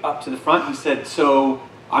came up to the front. He said, so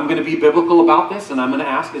I'm going to be biblical about this, and I'm going to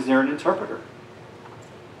ask, is there an interpreter?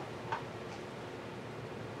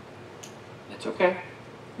 It's okay.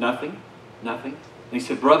 Nothing. And he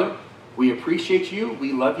said, brother, we appreciate you,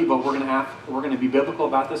 we love you, but we're going to be biblical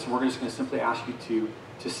about this, and we're just going to simply ask you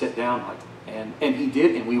to sit down. And he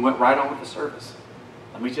did, and we went right on with the service.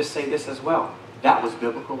 Let me just say this as well. That was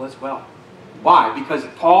biblical as well. Why? Because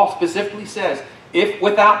Paul specifically says, if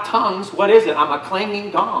without tongues, what is it? I'm a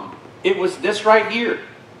clanging gong. It was this right here.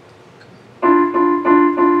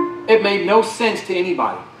 It made no sense to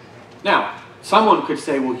anybody. Now, someone could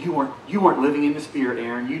say, well, you weren't living in the Spirit,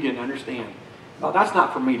 Aaron. You didn't understand. Well, that's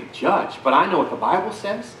not for me to judge, but I know what the Bible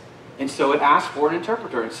says. And so it asks for an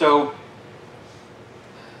interpreter. And so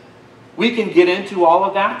we can get into all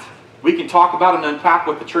of that. We can talk about and unpack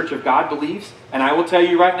what the Church of God believes. And I will tell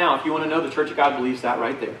you right now, if you want to know, the Church of God believes that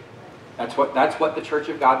right there. That's what the Church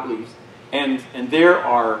of God believes. And there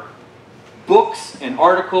are books and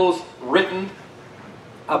articles written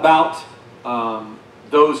about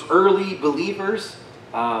those early believers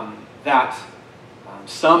that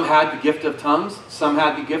some had the gift of tongues, some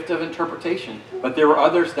had the gift of interpretation, but there were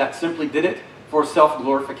others that simply did it for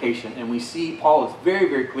self-glorification. And we see Paul is very,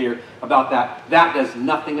 very clear about that. That does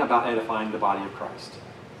nothing about edifying the body of Christ.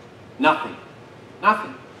 Nothing.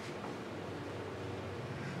 Nothing.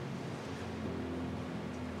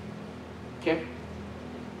 Okay?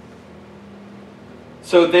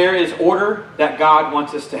 So there is order that God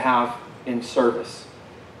wants us to have in service.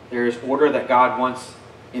 There is order that God wants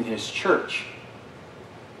in His church.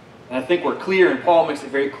 And I think we're clear, and Paul makes it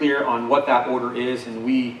very clear on what that order is, and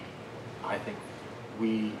I think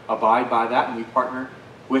we abide by that and we partner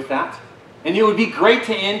with that. And it would be great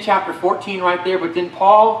to end chapter 14 right there, but then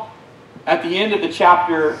Paul, at the end of the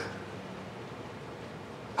chapter,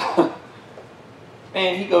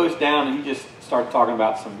 man, he goes down and he just starts talking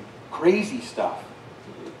about some crazy stuff.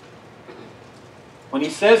 When he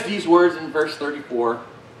says these words in verse 34,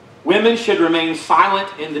 women should remain silent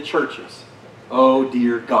in the churches. Oh,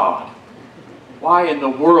 dear God. Why in the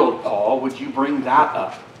world, Paul, would you bring that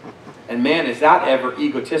up? And man, is that ever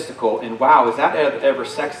egotistical? And wow, is that ever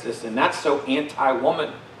sexist? And that's so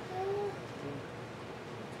anti-woman.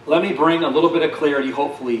 Let me bring a little bit of clarity,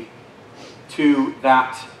 hopefully, to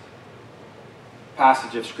that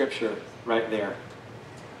passage of Scripture right there.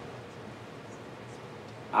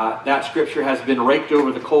 That Scripture has been raked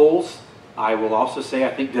over the coals. I will also say I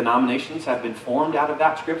think denominations have been formed out of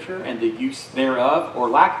that Scripture and the use thereof or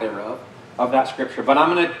lack thereof of that Scripture. But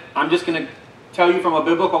I'm just going to tell you from a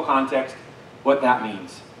biblical context what that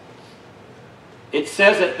means. It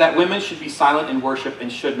says that women should be silent in worship and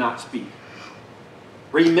should not speak.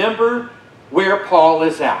 Remember where Paul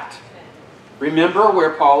is at. Remember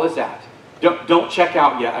where Paul is at. Don't check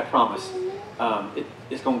out yet, I promise.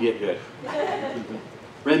 It's going to get good.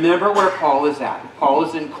 Remember where Paul is at. Paul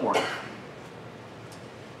is in Corinth.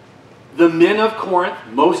 The men of Corinth,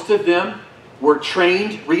 most of them were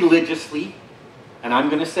trained religiously. And I'm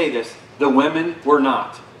going to say this, the women were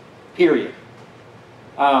not. Period.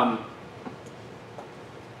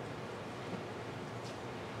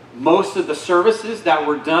 Most of the services that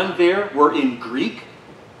were done there were in Greek.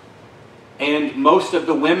 And most of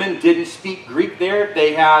the women didn't speak Greek there.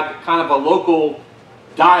 They had kind of a local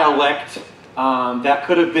dialect that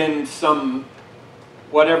could have been some,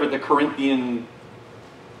 whatever the Corinthian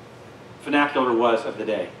vernacular was of the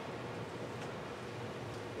day.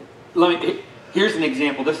 Here's an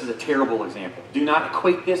example. This is a terrible example. Do not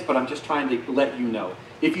equate this, but I'm just trying to let you know.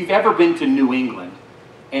 If you've ever been to New England,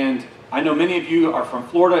 and I know many of you are from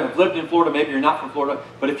Florida, have lived in Florida, maybe you're not from Florida,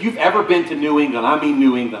 but if you've ever been to New England, I mean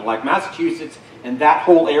New England, like Massachusetts and that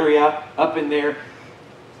whole area up in there,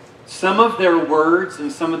 some of their words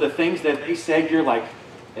and some of the things that they say, you're like,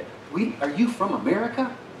 are you from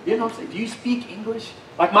America? You know what I'm saying? Do you speak English?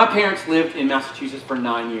 Like my parents lived in Massachusetts for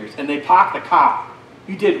 9 years, and they parked the car.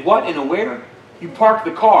 You did what and where? You parked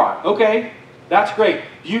the car. Okay, that's great.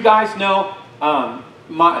 You guys know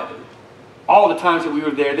all the times that we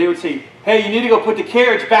were there, they would say, hey, you need to go put the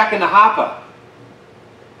carriage back in the hopper.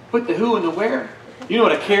 Put the who and the where? You know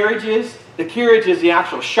what a carriage is? The carriage is the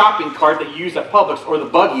actual shopping cart that you use at Publix, or the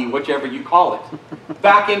buggy, whichever you call it.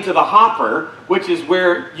 Back into the hopper, which is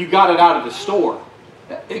where you got it out of the store.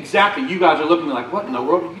 Exactly. You guys are looking at me like, what in the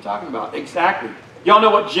world are you talking about? Exactly. Y'all know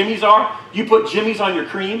what jimmies are? You put jimmies on your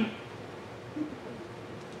cream.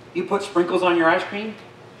 You put sprinkles on your ice cream.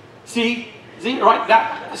 See,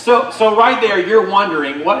 right? So right there, you're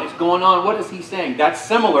wondering what is going on. What is he saying? That's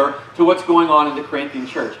similar to what's going on in the Corinthian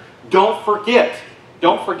church. Don't forget.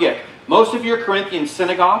 Most of your Corinthian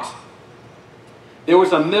synagogues, there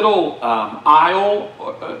was a middle aisle,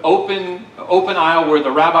 open aisle where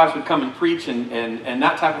the rabbis would come and preach and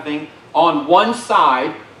that type of thing. On one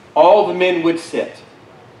side, all the men would sit.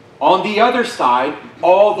 On the other side,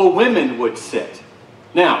 all the women would sit.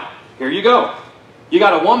 Now, here you go. You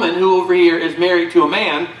got a woman who over here is married to a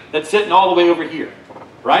man that's sitting all the way over here,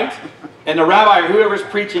 right? And the rabbi or whoever's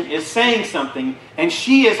preaching is saying something, and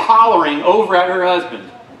she is hollering over at her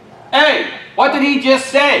husband. Hey, what did he just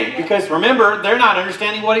say? Because remember, they're not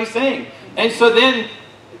understanding what he's saying. And so then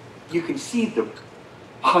you can see the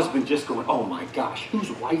husband just going, oh my gosh,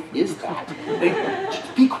 whose wife is that?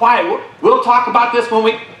 Just be quiet. We'll talk about this when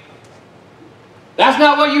we... That's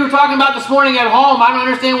not what you were talking about this morning at home. I don't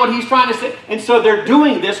understand what he's trying to say. And so they're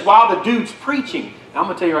doing this while the dude's preaching. Now, I'm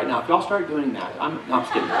going to tell you right now, if y'all start doing that, I'm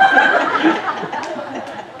just kidding.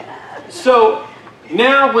 So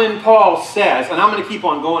now when Paul says, and I'm going to keep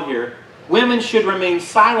on going here, women should remain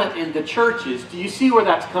silent in the churches. Do you see where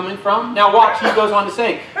that's coming from? Now watch, he goes on to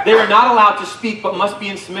say, they are not allowed to speak but must be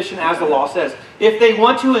in submission as the law says. If they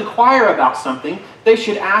want to inquire about something, they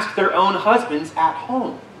should ask their own husbands at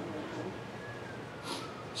home.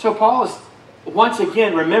 So Paul is, once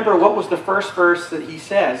again, remember what was the first verse that he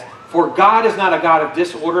says, for God is not a God of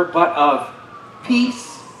disorder but of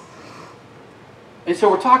peace. And so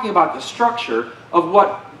we're talking about the structure of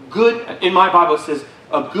what good, in my Bible it says,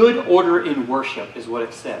 a good order in worship is what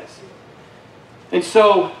it says. And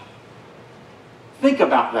so, think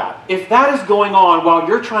about that. If that is going on while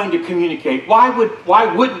you're trying to communicate, why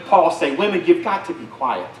wouldn't Paul say, women, you've got to be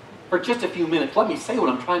quiet for just a few minutes. Let me say what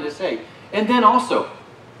I'm trying to say. And then also,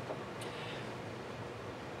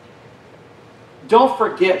 don't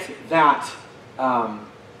forget that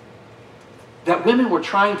that women were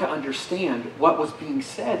trying to understand what was being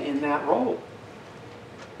said in that role.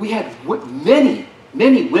 We had many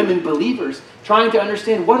women believers trying to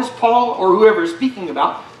understand what is Paul or whoever is speaking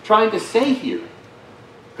about trying to say here.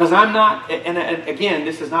 Because I'm not, and again,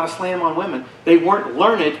 this is not a slam on women. They weren't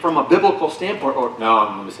learned from a biblical standpoint, or no,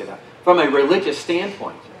 I'm going to say that, from a religious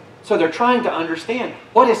standpoint. So they're trying to understand,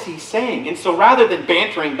 what is he saying? And so rather than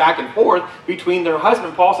bantering back and forth between their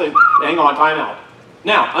husband, Paul said, hang on, time out.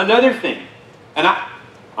 Now, another thing, and I'm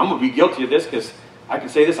going to be guilty of this because I can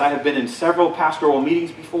say this, I have been in several pastoral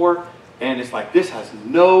meetings before, and it's like, this does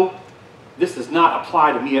not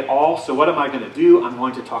apply to me at all, so what am I going to do? I'm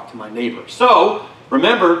going to talk to my neighbor. So,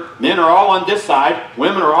 remember, men are all on this side,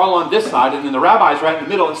 women are all on this side, and then the rabbi's right in the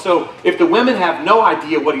middle. And so, if the women have no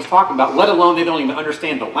idea what he's talking about, let alone they don't even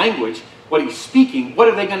understand the language, what he's speaking, what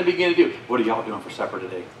are they going to begin to do? What are y'all doing for supper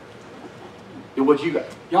today? What you got?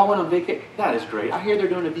 Y'all went on vacation? That is great. I hear they're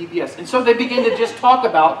doing a VBS. And so they begin to just talk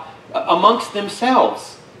about amongst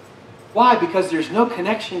themselves. Why? Because there's no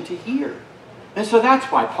connection to here. And so that's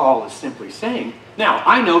why Paul is simply saying. Now,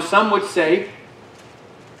 I know some would say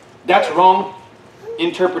that's wrong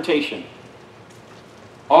interpretation.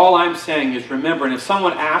 All I'm saying is remember, and if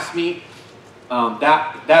someone asks me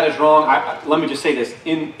that is wrong, let me just say this.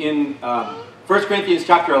 In 1 Corinthians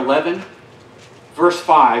chapter 11, verse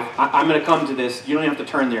 5, I'm going to come to this. You don't have to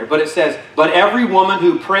turn there. But it says, but every woman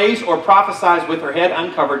who prays or prophesies with her head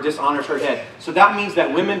uncovered dishonors her head. So that means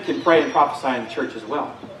that women can pray and prophesy in the church as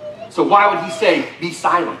well. So why would he say, be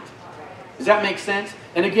silent? Does that make sense?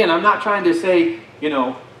 And again, I'm not trying to say,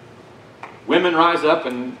 women rise up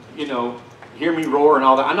and, hear me roar and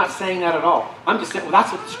all that. I'm not saying that at all. I'm just saying, well,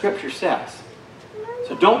 that's what the scripture says.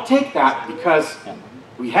 So don't take that because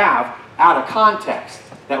we have out of context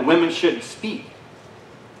that women shouldn't speak.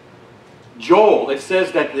 Joel, it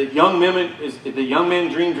says that the young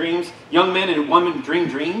men dream dreams, young men and women dream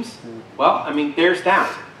dreams. Well, I mean, there's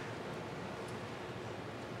that.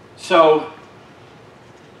 So,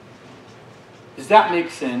 does that make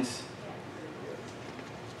sense?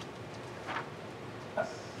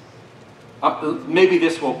 Maybe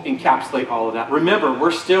this will encapsulate all of that. Remember,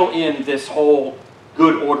 we're still in this whole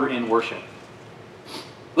good order in worship.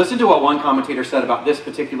 Listen to what one commentator said about this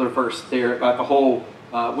particular verse there, about the whole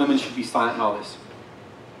women should be silent and all this.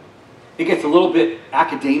 It gets a little bit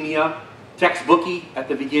academia, textbooky at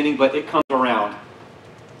the beginning, but it comes around.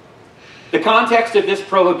 The context of this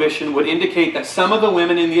prohibition would indicate that some of the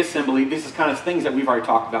women in the assembly, this is kind of things that we've already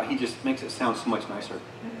talked about, he just makes it sound so much nicer,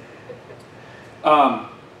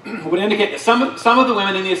 would indicate that some of the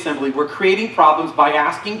women in the assembly were creating problems by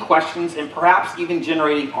asking questions and perhaps even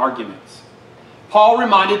generating arguments. Paul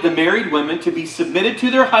reminded the married women to be submitted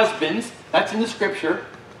to their husbands. That's in the scripture.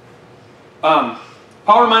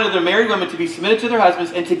 Paul reminded the married women to be submitted to their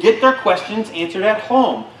husbands and to get their questions answered at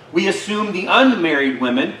home. We assume the unmarried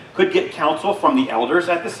women could get counsel from the elders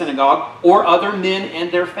at the synagogue or other men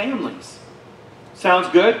and their families. Sounds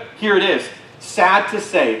good? Here it is. Sad to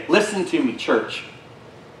say, listen to me, church.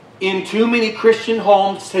 In too many Christian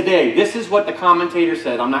homes today, this is what the commentator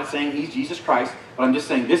said. I'm not saying he's Jesus Christ, but I'm just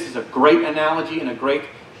saying this is a great analogy and a great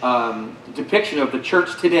depiction of the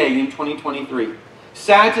church today in 2023.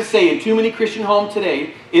 Sad to say, in too many Christian homes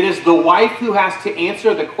today, it is the wife who has to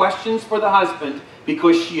answer the questions for the husband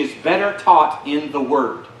because she is better taught in the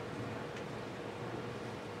Word.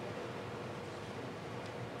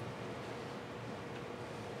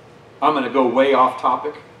 I'm going to go way off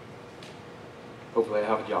topic. Hopefully I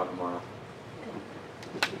have a job tomorrow.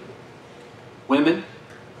 Women,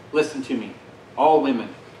 listen to me. All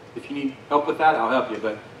women. If you need help with that, I'll help you.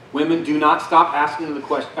 But women, do not stop asking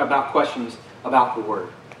questions about the Word.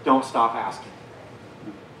 Don't stop asking.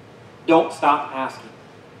 Don't stop asking.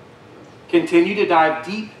 Continue to dive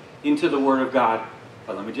deep into the Word of God.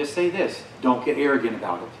 But let me just say this. Don't get arrogant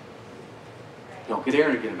about it. Don't get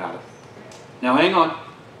arrogant about it. Now hang on.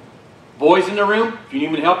 Boys in the room, if you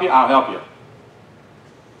need me to help you, I'll help you.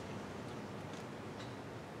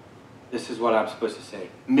 This is what I'm supposed to say.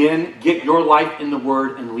 Men, get your life in the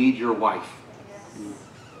Word and lead your wife.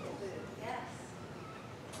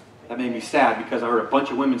 That made me sad because I heard a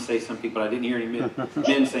bunch of women say something, but I didn't hear any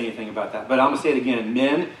men say anything about that. But I'm going to say it again.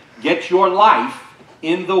 Men, get your life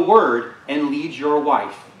in the Word and lead your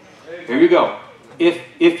wife. Here you go.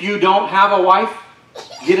 If you don't have a wife,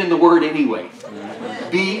 get in the Word anyway.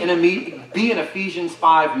 Be an Ephesians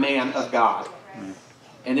 5 man of God.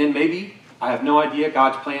 And then maybe, I have no idea,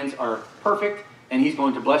 God's plans are perfect, and He's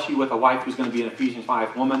going to bless you with a wife who's going to be an Ephesians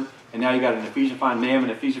 5 woman, and now you got an Ephesians 5 man and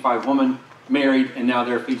an Ephesians 5 woman married, and now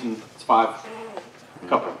they're Ephesians 5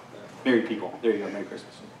 couple. Married people. There you go. Merry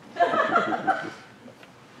Christmas.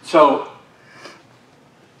 So,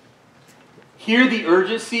 hear the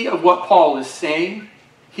urgency of what Paul is saying.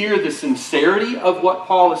 Hear the sincerity of what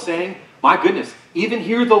Paul is saying. My goodness, even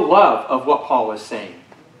hear the love of what Paul is saying.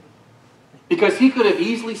 Because he could have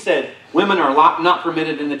easily said, women are not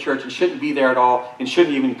permitted in the church and shouldn't be there at all and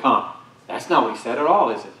shouldn't even come. That's not what he said at all,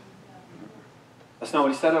 is it? That's not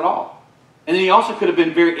what he said at all. And then he also could have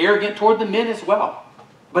been very arrogant toward the men as well.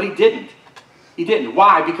 But he didn't. He didn't.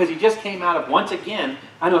 Why? Because he just came out of, once again,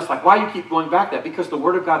 I know it's like, why you keep going back to that? Because the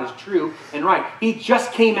Word of God is true and right. He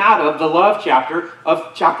just came out of the love chapter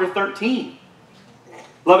of chapter 13.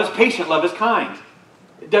 Love is patient, love is kind.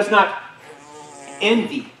 It does not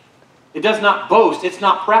envy. It does not boast. It's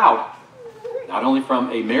not proud. Not only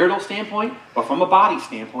from a marital standpoint, but from a body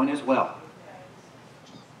standpoint as well.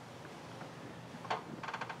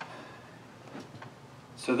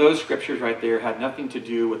 So those scriptures right there had nothing to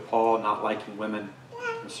do with Paul not liking women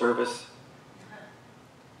in service.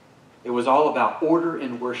 It was all about order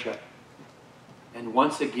in worship. And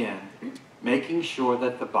once again, making sure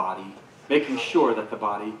that the body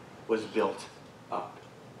was built up.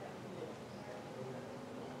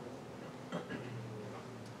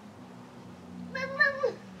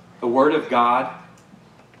 The Word of God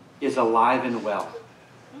is alive and well.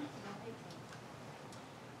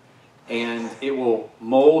 And it will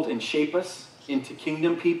mold and shape us into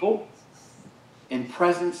kingdom people and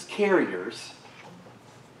presence carriers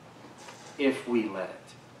if we let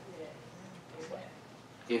it.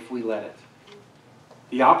 If we let it.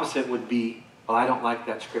 The opposite would be, well, I don't like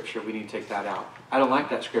that scripture, we need to take that out. I don't like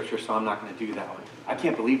that scripture, so I'm not going to do that one. I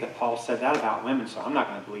can't believe that Paul said that about women, so I'm not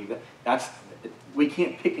going to believe that. We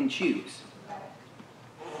can't pick and choose.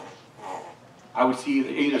 I would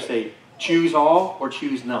either say choose all or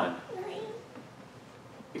choose none.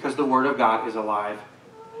 Because the Word of God is alive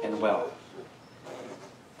and well.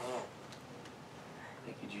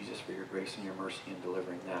 Thank you, Jesus, for your grace and your mercy in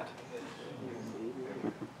delivering that.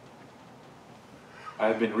 I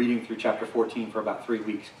have been reading through chapter 14 for about 3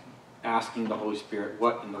 weeks, asking the Holy Spirit,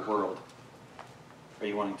 what in the world are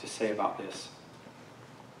you wanting to say about this?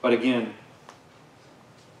 But again,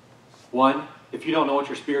 one, if you don't know what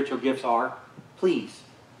your spiritual gifts are, please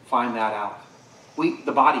find that out.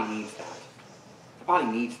 The body needs that. The body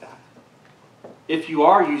needs that. If you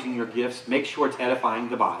are using your gifts, make sure it's edifying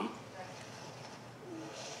the body.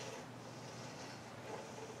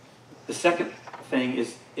 The second thing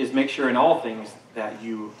is make sure in all things that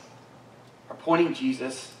you are pointing to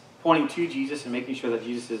Jesus and making sure that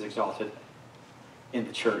Jesus is exalted in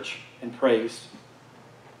the church and praised.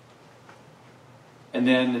 And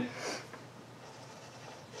then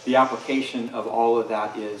the application of all of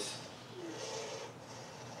that is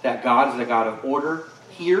that God is a God of order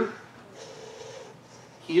here,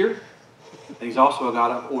 and He's also a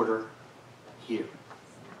God of order here.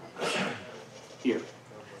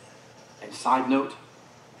 And side note,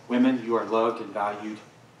 women, you are loved and valued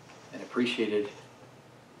and appreciated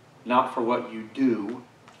not for what you do,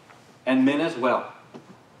 and men as well,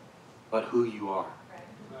 but who you are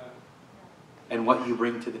and what you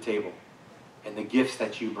bring to the table and the gifts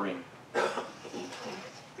that you bring.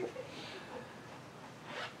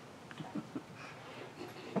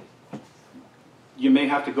 You may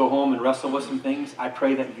have to go home and wrestle with some things. I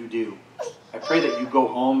pray that you do. I pray that you go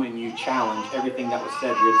home and you challenge everything that was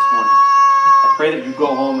said here this morning. I pray that you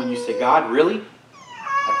go home and you say, God, really?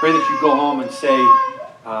 I pray that you go home and say,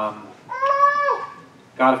 God,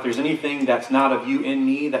 if there's anything that's not of you in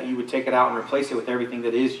me, that you would take it out and replace it with everything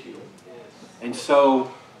that is you. And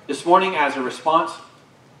so this morning, as a response,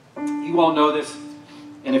 you all know this,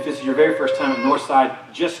 and if this is your very first time at Northside,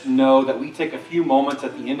 just know that we take a few moments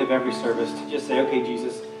at the end of every service to just say, okay,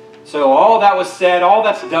 Jesus, so all that was said, all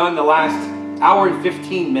that's done the last hour and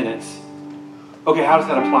 15 minutes, okay, how does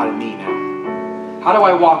that apply to me now? How do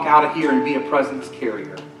I walk out of here and be a presence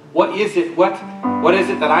carrier? What is it? What is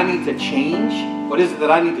it that I need to change? What is it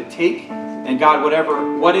that I need to take? And God,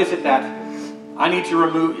 what is it that I need to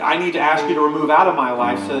remove? I need to ask you to remove out of my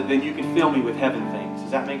life so that then you can fill me with heaven things.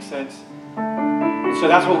 Does that make sense? And so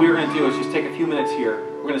that's what we're going to do, is just take a few minutes here.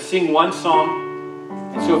 We're going to sing one song.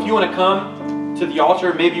 And so if you want to come to the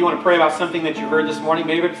altar, maybe you want to pray about something that you heard this morning,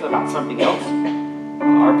 maybe it's about something else.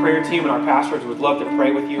 Our prayer team and our pastors would love to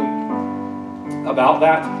pray with you about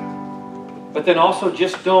that. But then also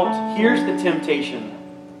just don't, here's the temptation,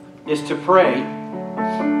 is to pray,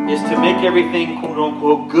 is to make everything quote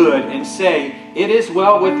unquote good and say, it is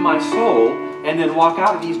well with my soul, and then walk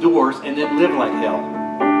out of these doors and then live like hell.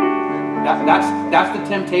 That's the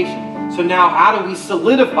temptation. So now how do we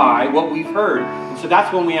solidify what we've heard? And so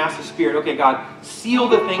that's when we ask the Spirit, okay, God, seal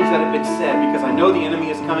the things that have been said, because I know the enemy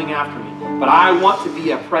is coming after me. But I want to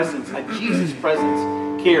be a presence, a Jesus presence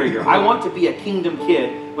carrier. I want to be a kingdom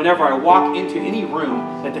kid whenever I walk into any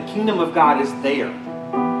room, that the kingdom of God is there.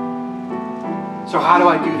 So how do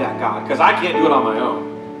I do that, God? Because I can't do it on my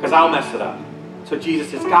own, because I'll mess it up. So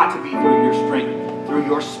Jesus, it's got to be through your strength, through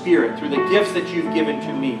your Spirit, through the gifts that you've given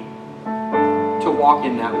to me to walk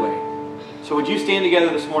in that way. So would you stand together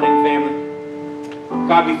this morning, family?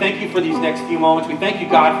 God, we thank you for these next few moments. We thank you,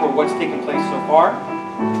 God, for what's taken place so far.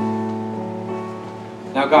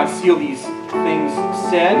 Now, God, seal these things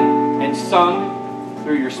said and sung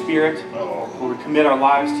through your Spirit. Lord, we commit our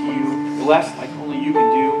lives to you, blessed like only you can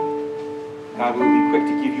do. God, we will be quick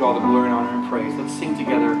to give you all the glory and honor and praise. Let's sing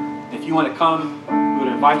together. If you want to come, we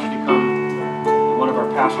would invite you to come. And one of our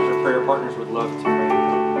pastors or prayer partners would love to pray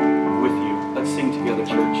with you. Let's sing together,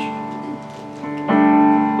 church.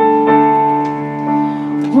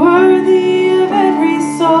 Worthy of every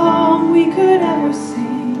song we could ever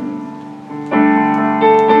sing,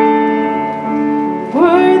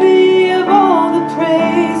 worthy of all the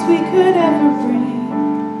praise we could ever bring,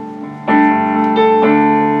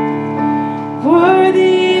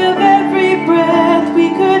 worthy of every breath we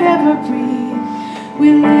could ever breathe.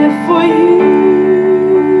 We live for you,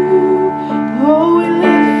 oh, we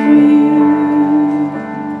live for you.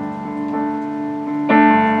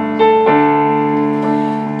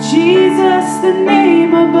 Jesus, the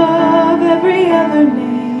name above every other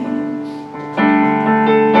name.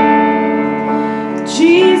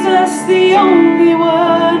 Jesus, the only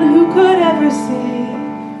one who could ever save.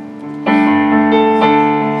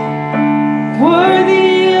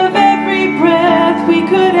 Worthy of every breath we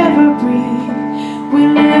could ever breathe. We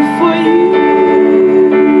live for you.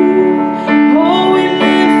 Oh, we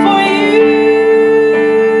live for you.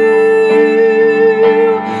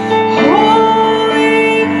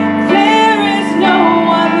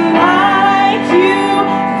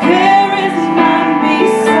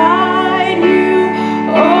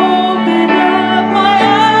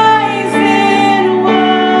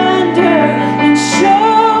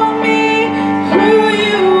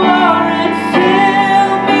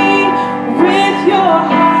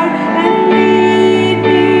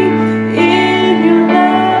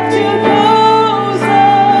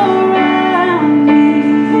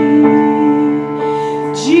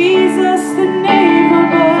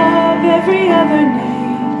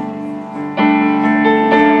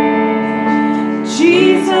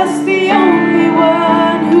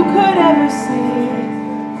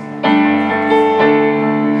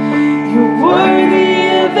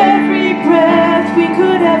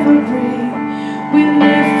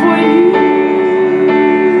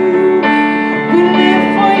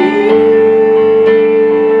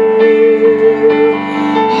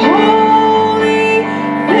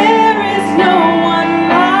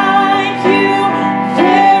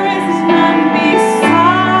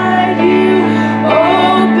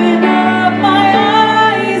 Open up my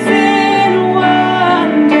eyes in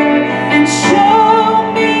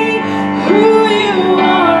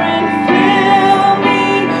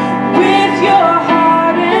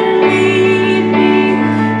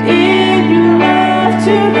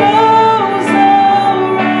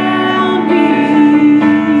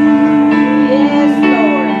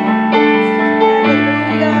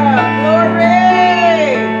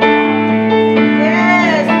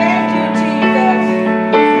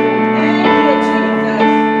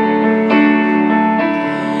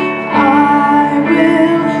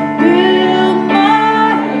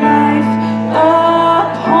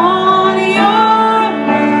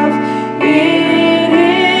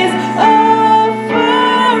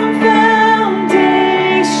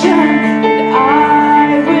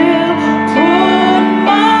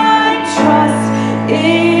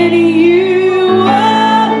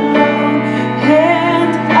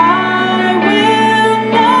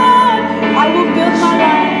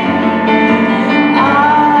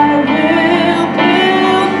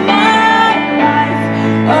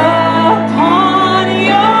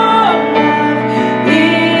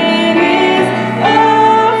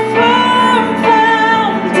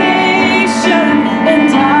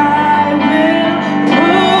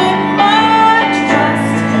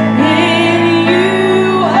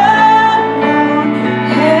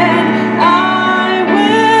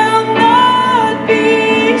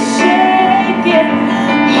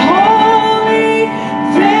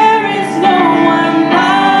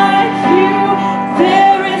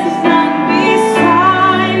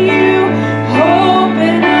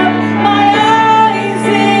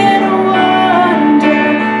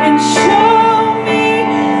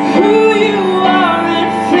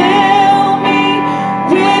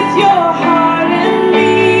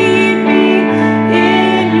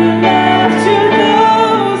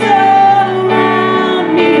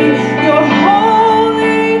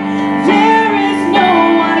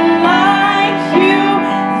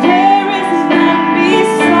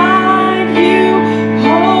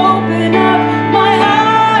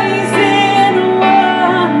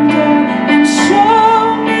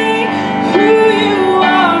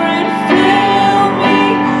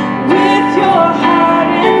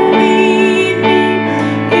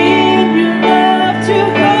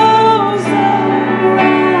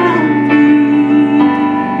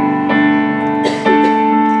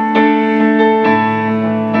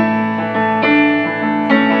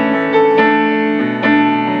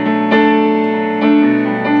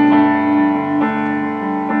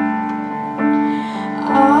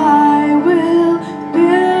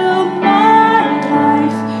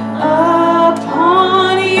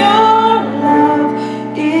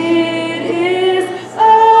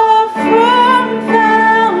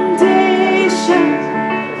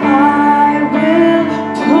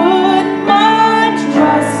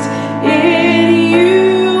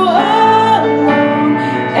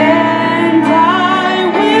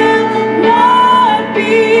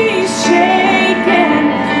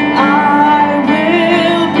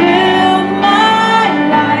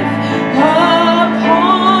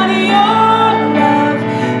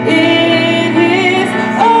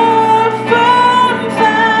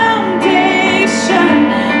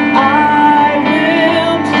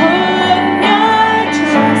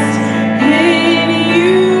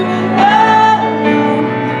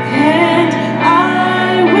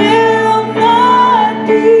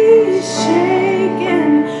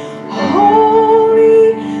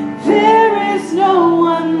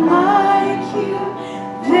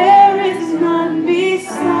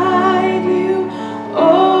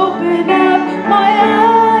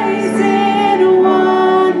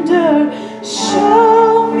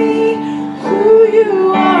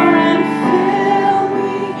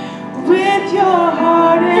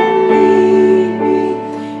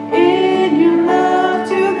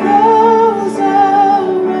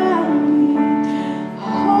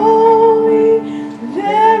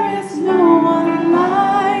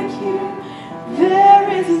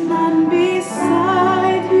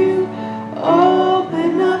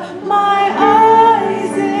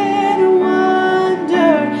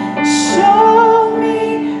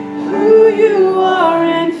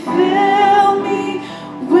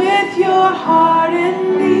heart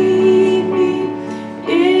and lead me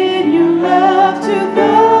in your love to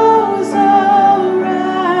those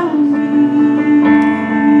around me.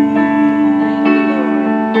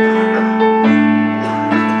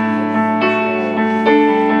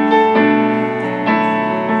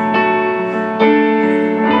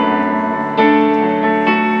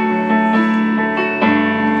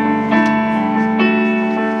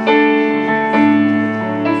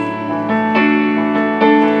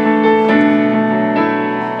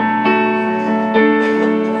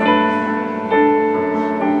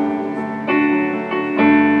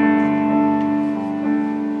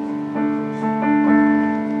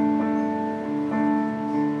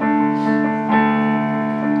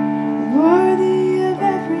 Worthy of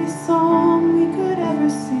every song we could ever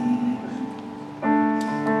sing,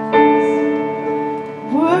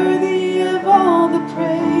 worthy of all the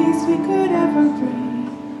praise we could ever bring,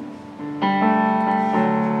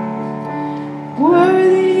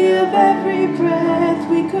 worthy of every breath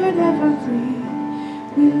we could ever breathe.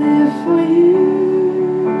 We live for you.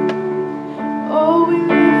 Oh, we live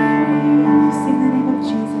for you. Sing the name of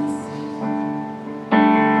Jesus.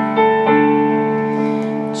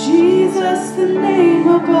 Jesus, the name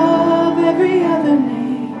above every other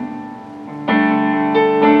name.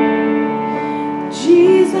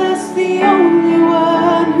 Jesus, the only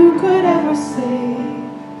one who could ever save.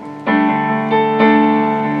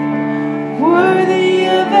 Worthy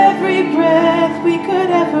of every breath we could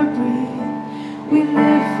ever breathe. We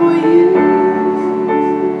live for you.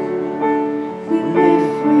 We live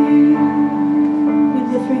for you. We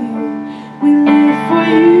live for you. We live for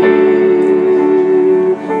you.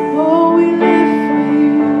 Oh, we live for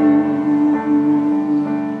you.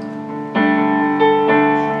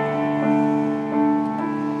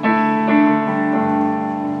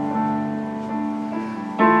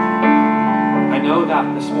 I know that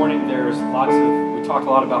this morning there's lots of, we talked a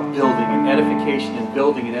lot about building and edification and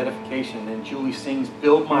building and edification, and Julie sings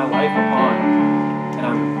 "Build My Life Upon," and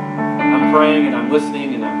I'm praying and I'm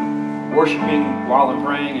listening and I'm worshiping while I'm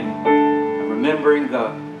praying, and I'm remembering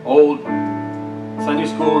the old Sunday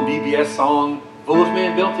school and VBS song, "Foolish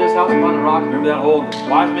man built his house upon a rock." Remember that old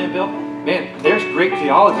wise man built? Man, there's great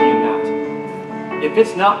theology in that. If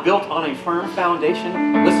it's not built on a firm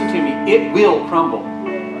foundation, listen to me, it will crumble.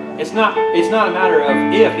 It's not a matter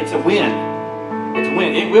of if, it's a when. It's a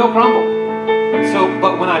when. It will crumble. So,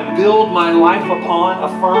 but when I build my life upon a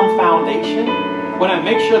firm foundation, when I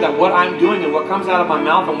make sure that what I'm doing and what comes out of my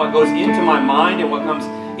mouth and what goes into my mind and what comes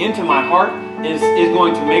into my heart is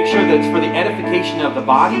going to make sure that it's for the edification of the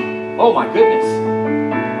body, oh my goodness.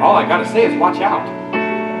 All I got to say is watch out.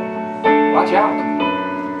 Watch out.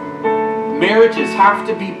 Marriages have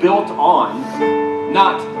to be built on,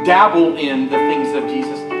 not dabble in the things of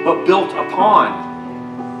Jesus, but built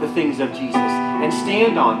upon the things of Jesus and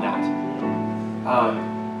stand on that.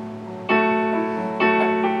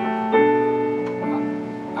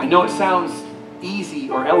 I know it sounds easy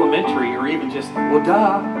or elementary or even just, well,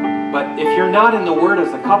 duh, but if you're not in the Word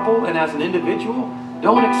as a couple and as an individual,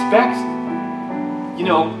 don't expect,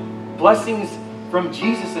 blessings from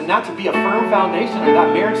Jesus and that to be a firm foundation or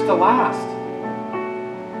that marriage to last.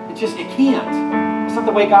 It can't. It's not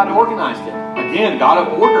the way God organized it. Again, God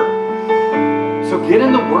of order. So get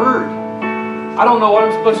in the Word. I don't know what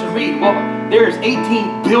I'm supposed to read. Well, there's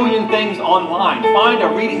 18 billion things online. Find a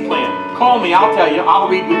reading plan. Call me, I'll tell you. I'll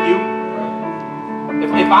read with you.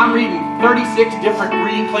 If I'm reading 36 different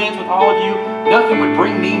reading plans with all of you, nothing would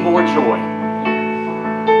bring me more joy.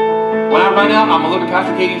 When I run out, I'm going to look at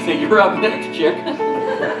Pastor Katie and say, "You're up next, chick."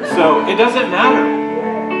 So it doesn't matter.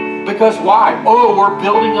 Because why? Oh, we're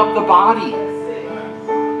building up the body.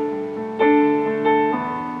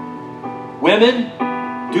 Women,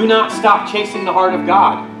 do not stop chasing the heart of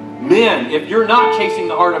God. Men, if you're not chasing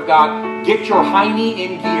the heart of God, get your hiney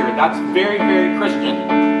in gear. That's very, very Christian.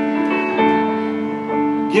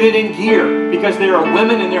 Get it in gear, because there are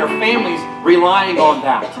women and there are families relying on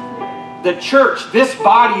that. The church, this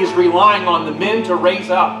body is relying on the men to raise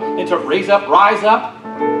up, and to rise up,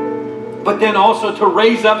 but then also to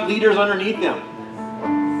raise up leaders underneath them.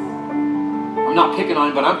 I'm not picking on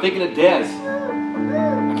him, but I'm thinking of Des.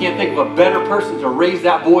 I can't think of a better person to raise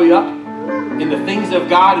that boy up in the things of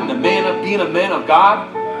God and being a man of God.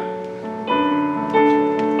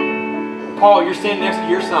 Paul, you're standing next to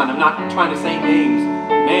your son. I'm not trying to say names.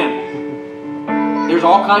 Man, there's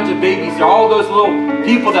all kinds of babies. There are all those little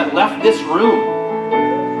people that left this room.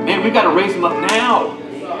 Man, we've got to raise them up now.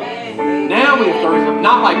 Now we have to raise them up.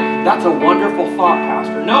 Not like, that's a wonderful thought,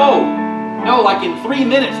 Pastor. No, like in 3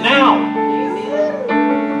 minutes now.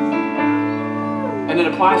 And it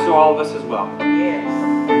applies to all of us as well.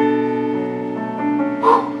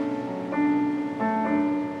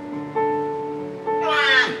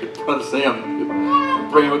 say,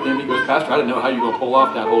 I'm praying with him. He goes, Pastor, I didn't know how you were going to pull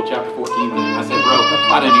off that whole chapter 14 thing. I said, bro,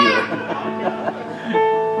 I didn't either.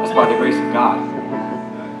 That's by the grace of God.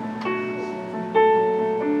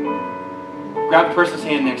 Grab the person's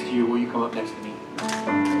hand next to you. Will you come up next to me?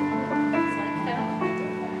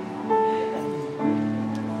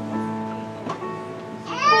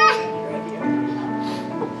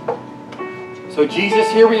 So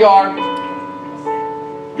Jesus, here we are,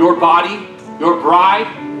 your body, your bride.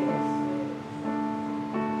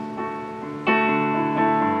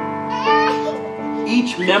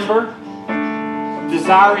 Each member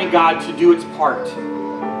desiring God to do its part.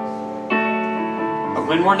 But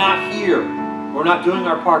when we're not here, we're not doing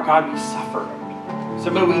our part, God, we suffer. So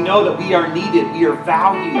may we know that we are needed, we are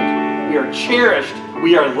valued, we are cherished,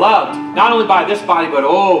 we are loved, not only by this body, but,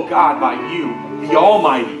 oh God, by you, the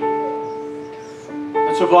Almighty.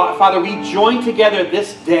 And so, Father, we join together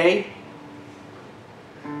this day.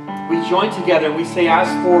 We join together and we say, as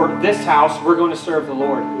for this house, we're going to serve the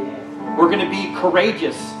Lord. We're going to be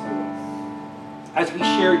courageous as we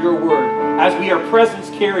share your word, as we are presence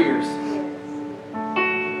carriers.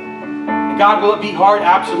 And God, will it be hard?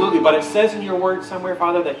 Absolutely. But it says in your word somewhere,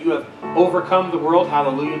 Father, that you have overcome the world.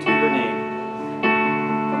 Hallelujah to your name.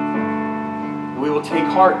 And we will take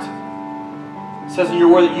heart. It says in your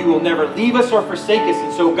word that you will never leave us or forsake us.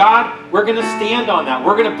 And so, God, we're going to stand on that.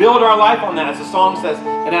 We're going to build our life on that, as the song says,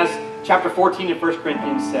 and as chapter 14 of 1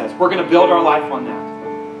 Corinthians says. We're going to build our life on that.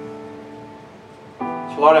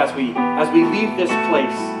 So, Lord, as we leave this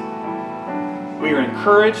place, we are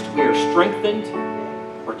encouraged, we are strengthened,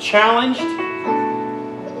 we're challenged.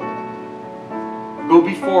 Go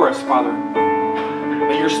before us, Father.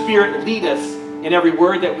 May your Spirit lead us in every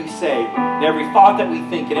word that we say, in every thought that we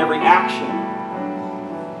think, in every action.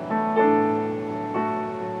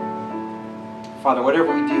 Father,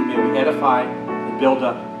 whatever we do, may we edify and build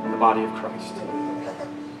up the body of Christ.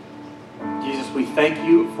 Jesus, we thank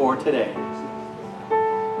you for today.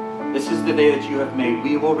 This is the day that you have made.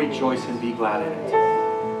 We will rejoice and be glad in it.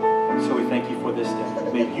 So we thank you for this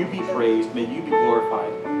day. May you be praised. May you be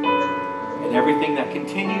glorified. And everything that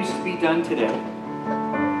continues to be done today.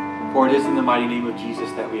 For it is in the mighty name of Jesus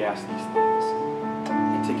that we ask these things.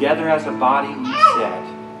 And together as a body we said,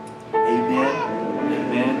 amen,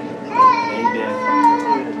 amen,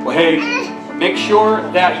 amen. Well, hey, make sure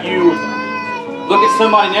that you look at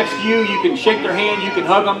somebody next to you. You can shake their hand. You can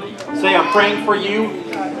hug them. Say, I'm praying for you.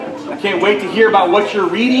 I can't wait to hear about what you're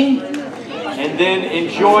reading. And then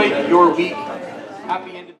enjoy your week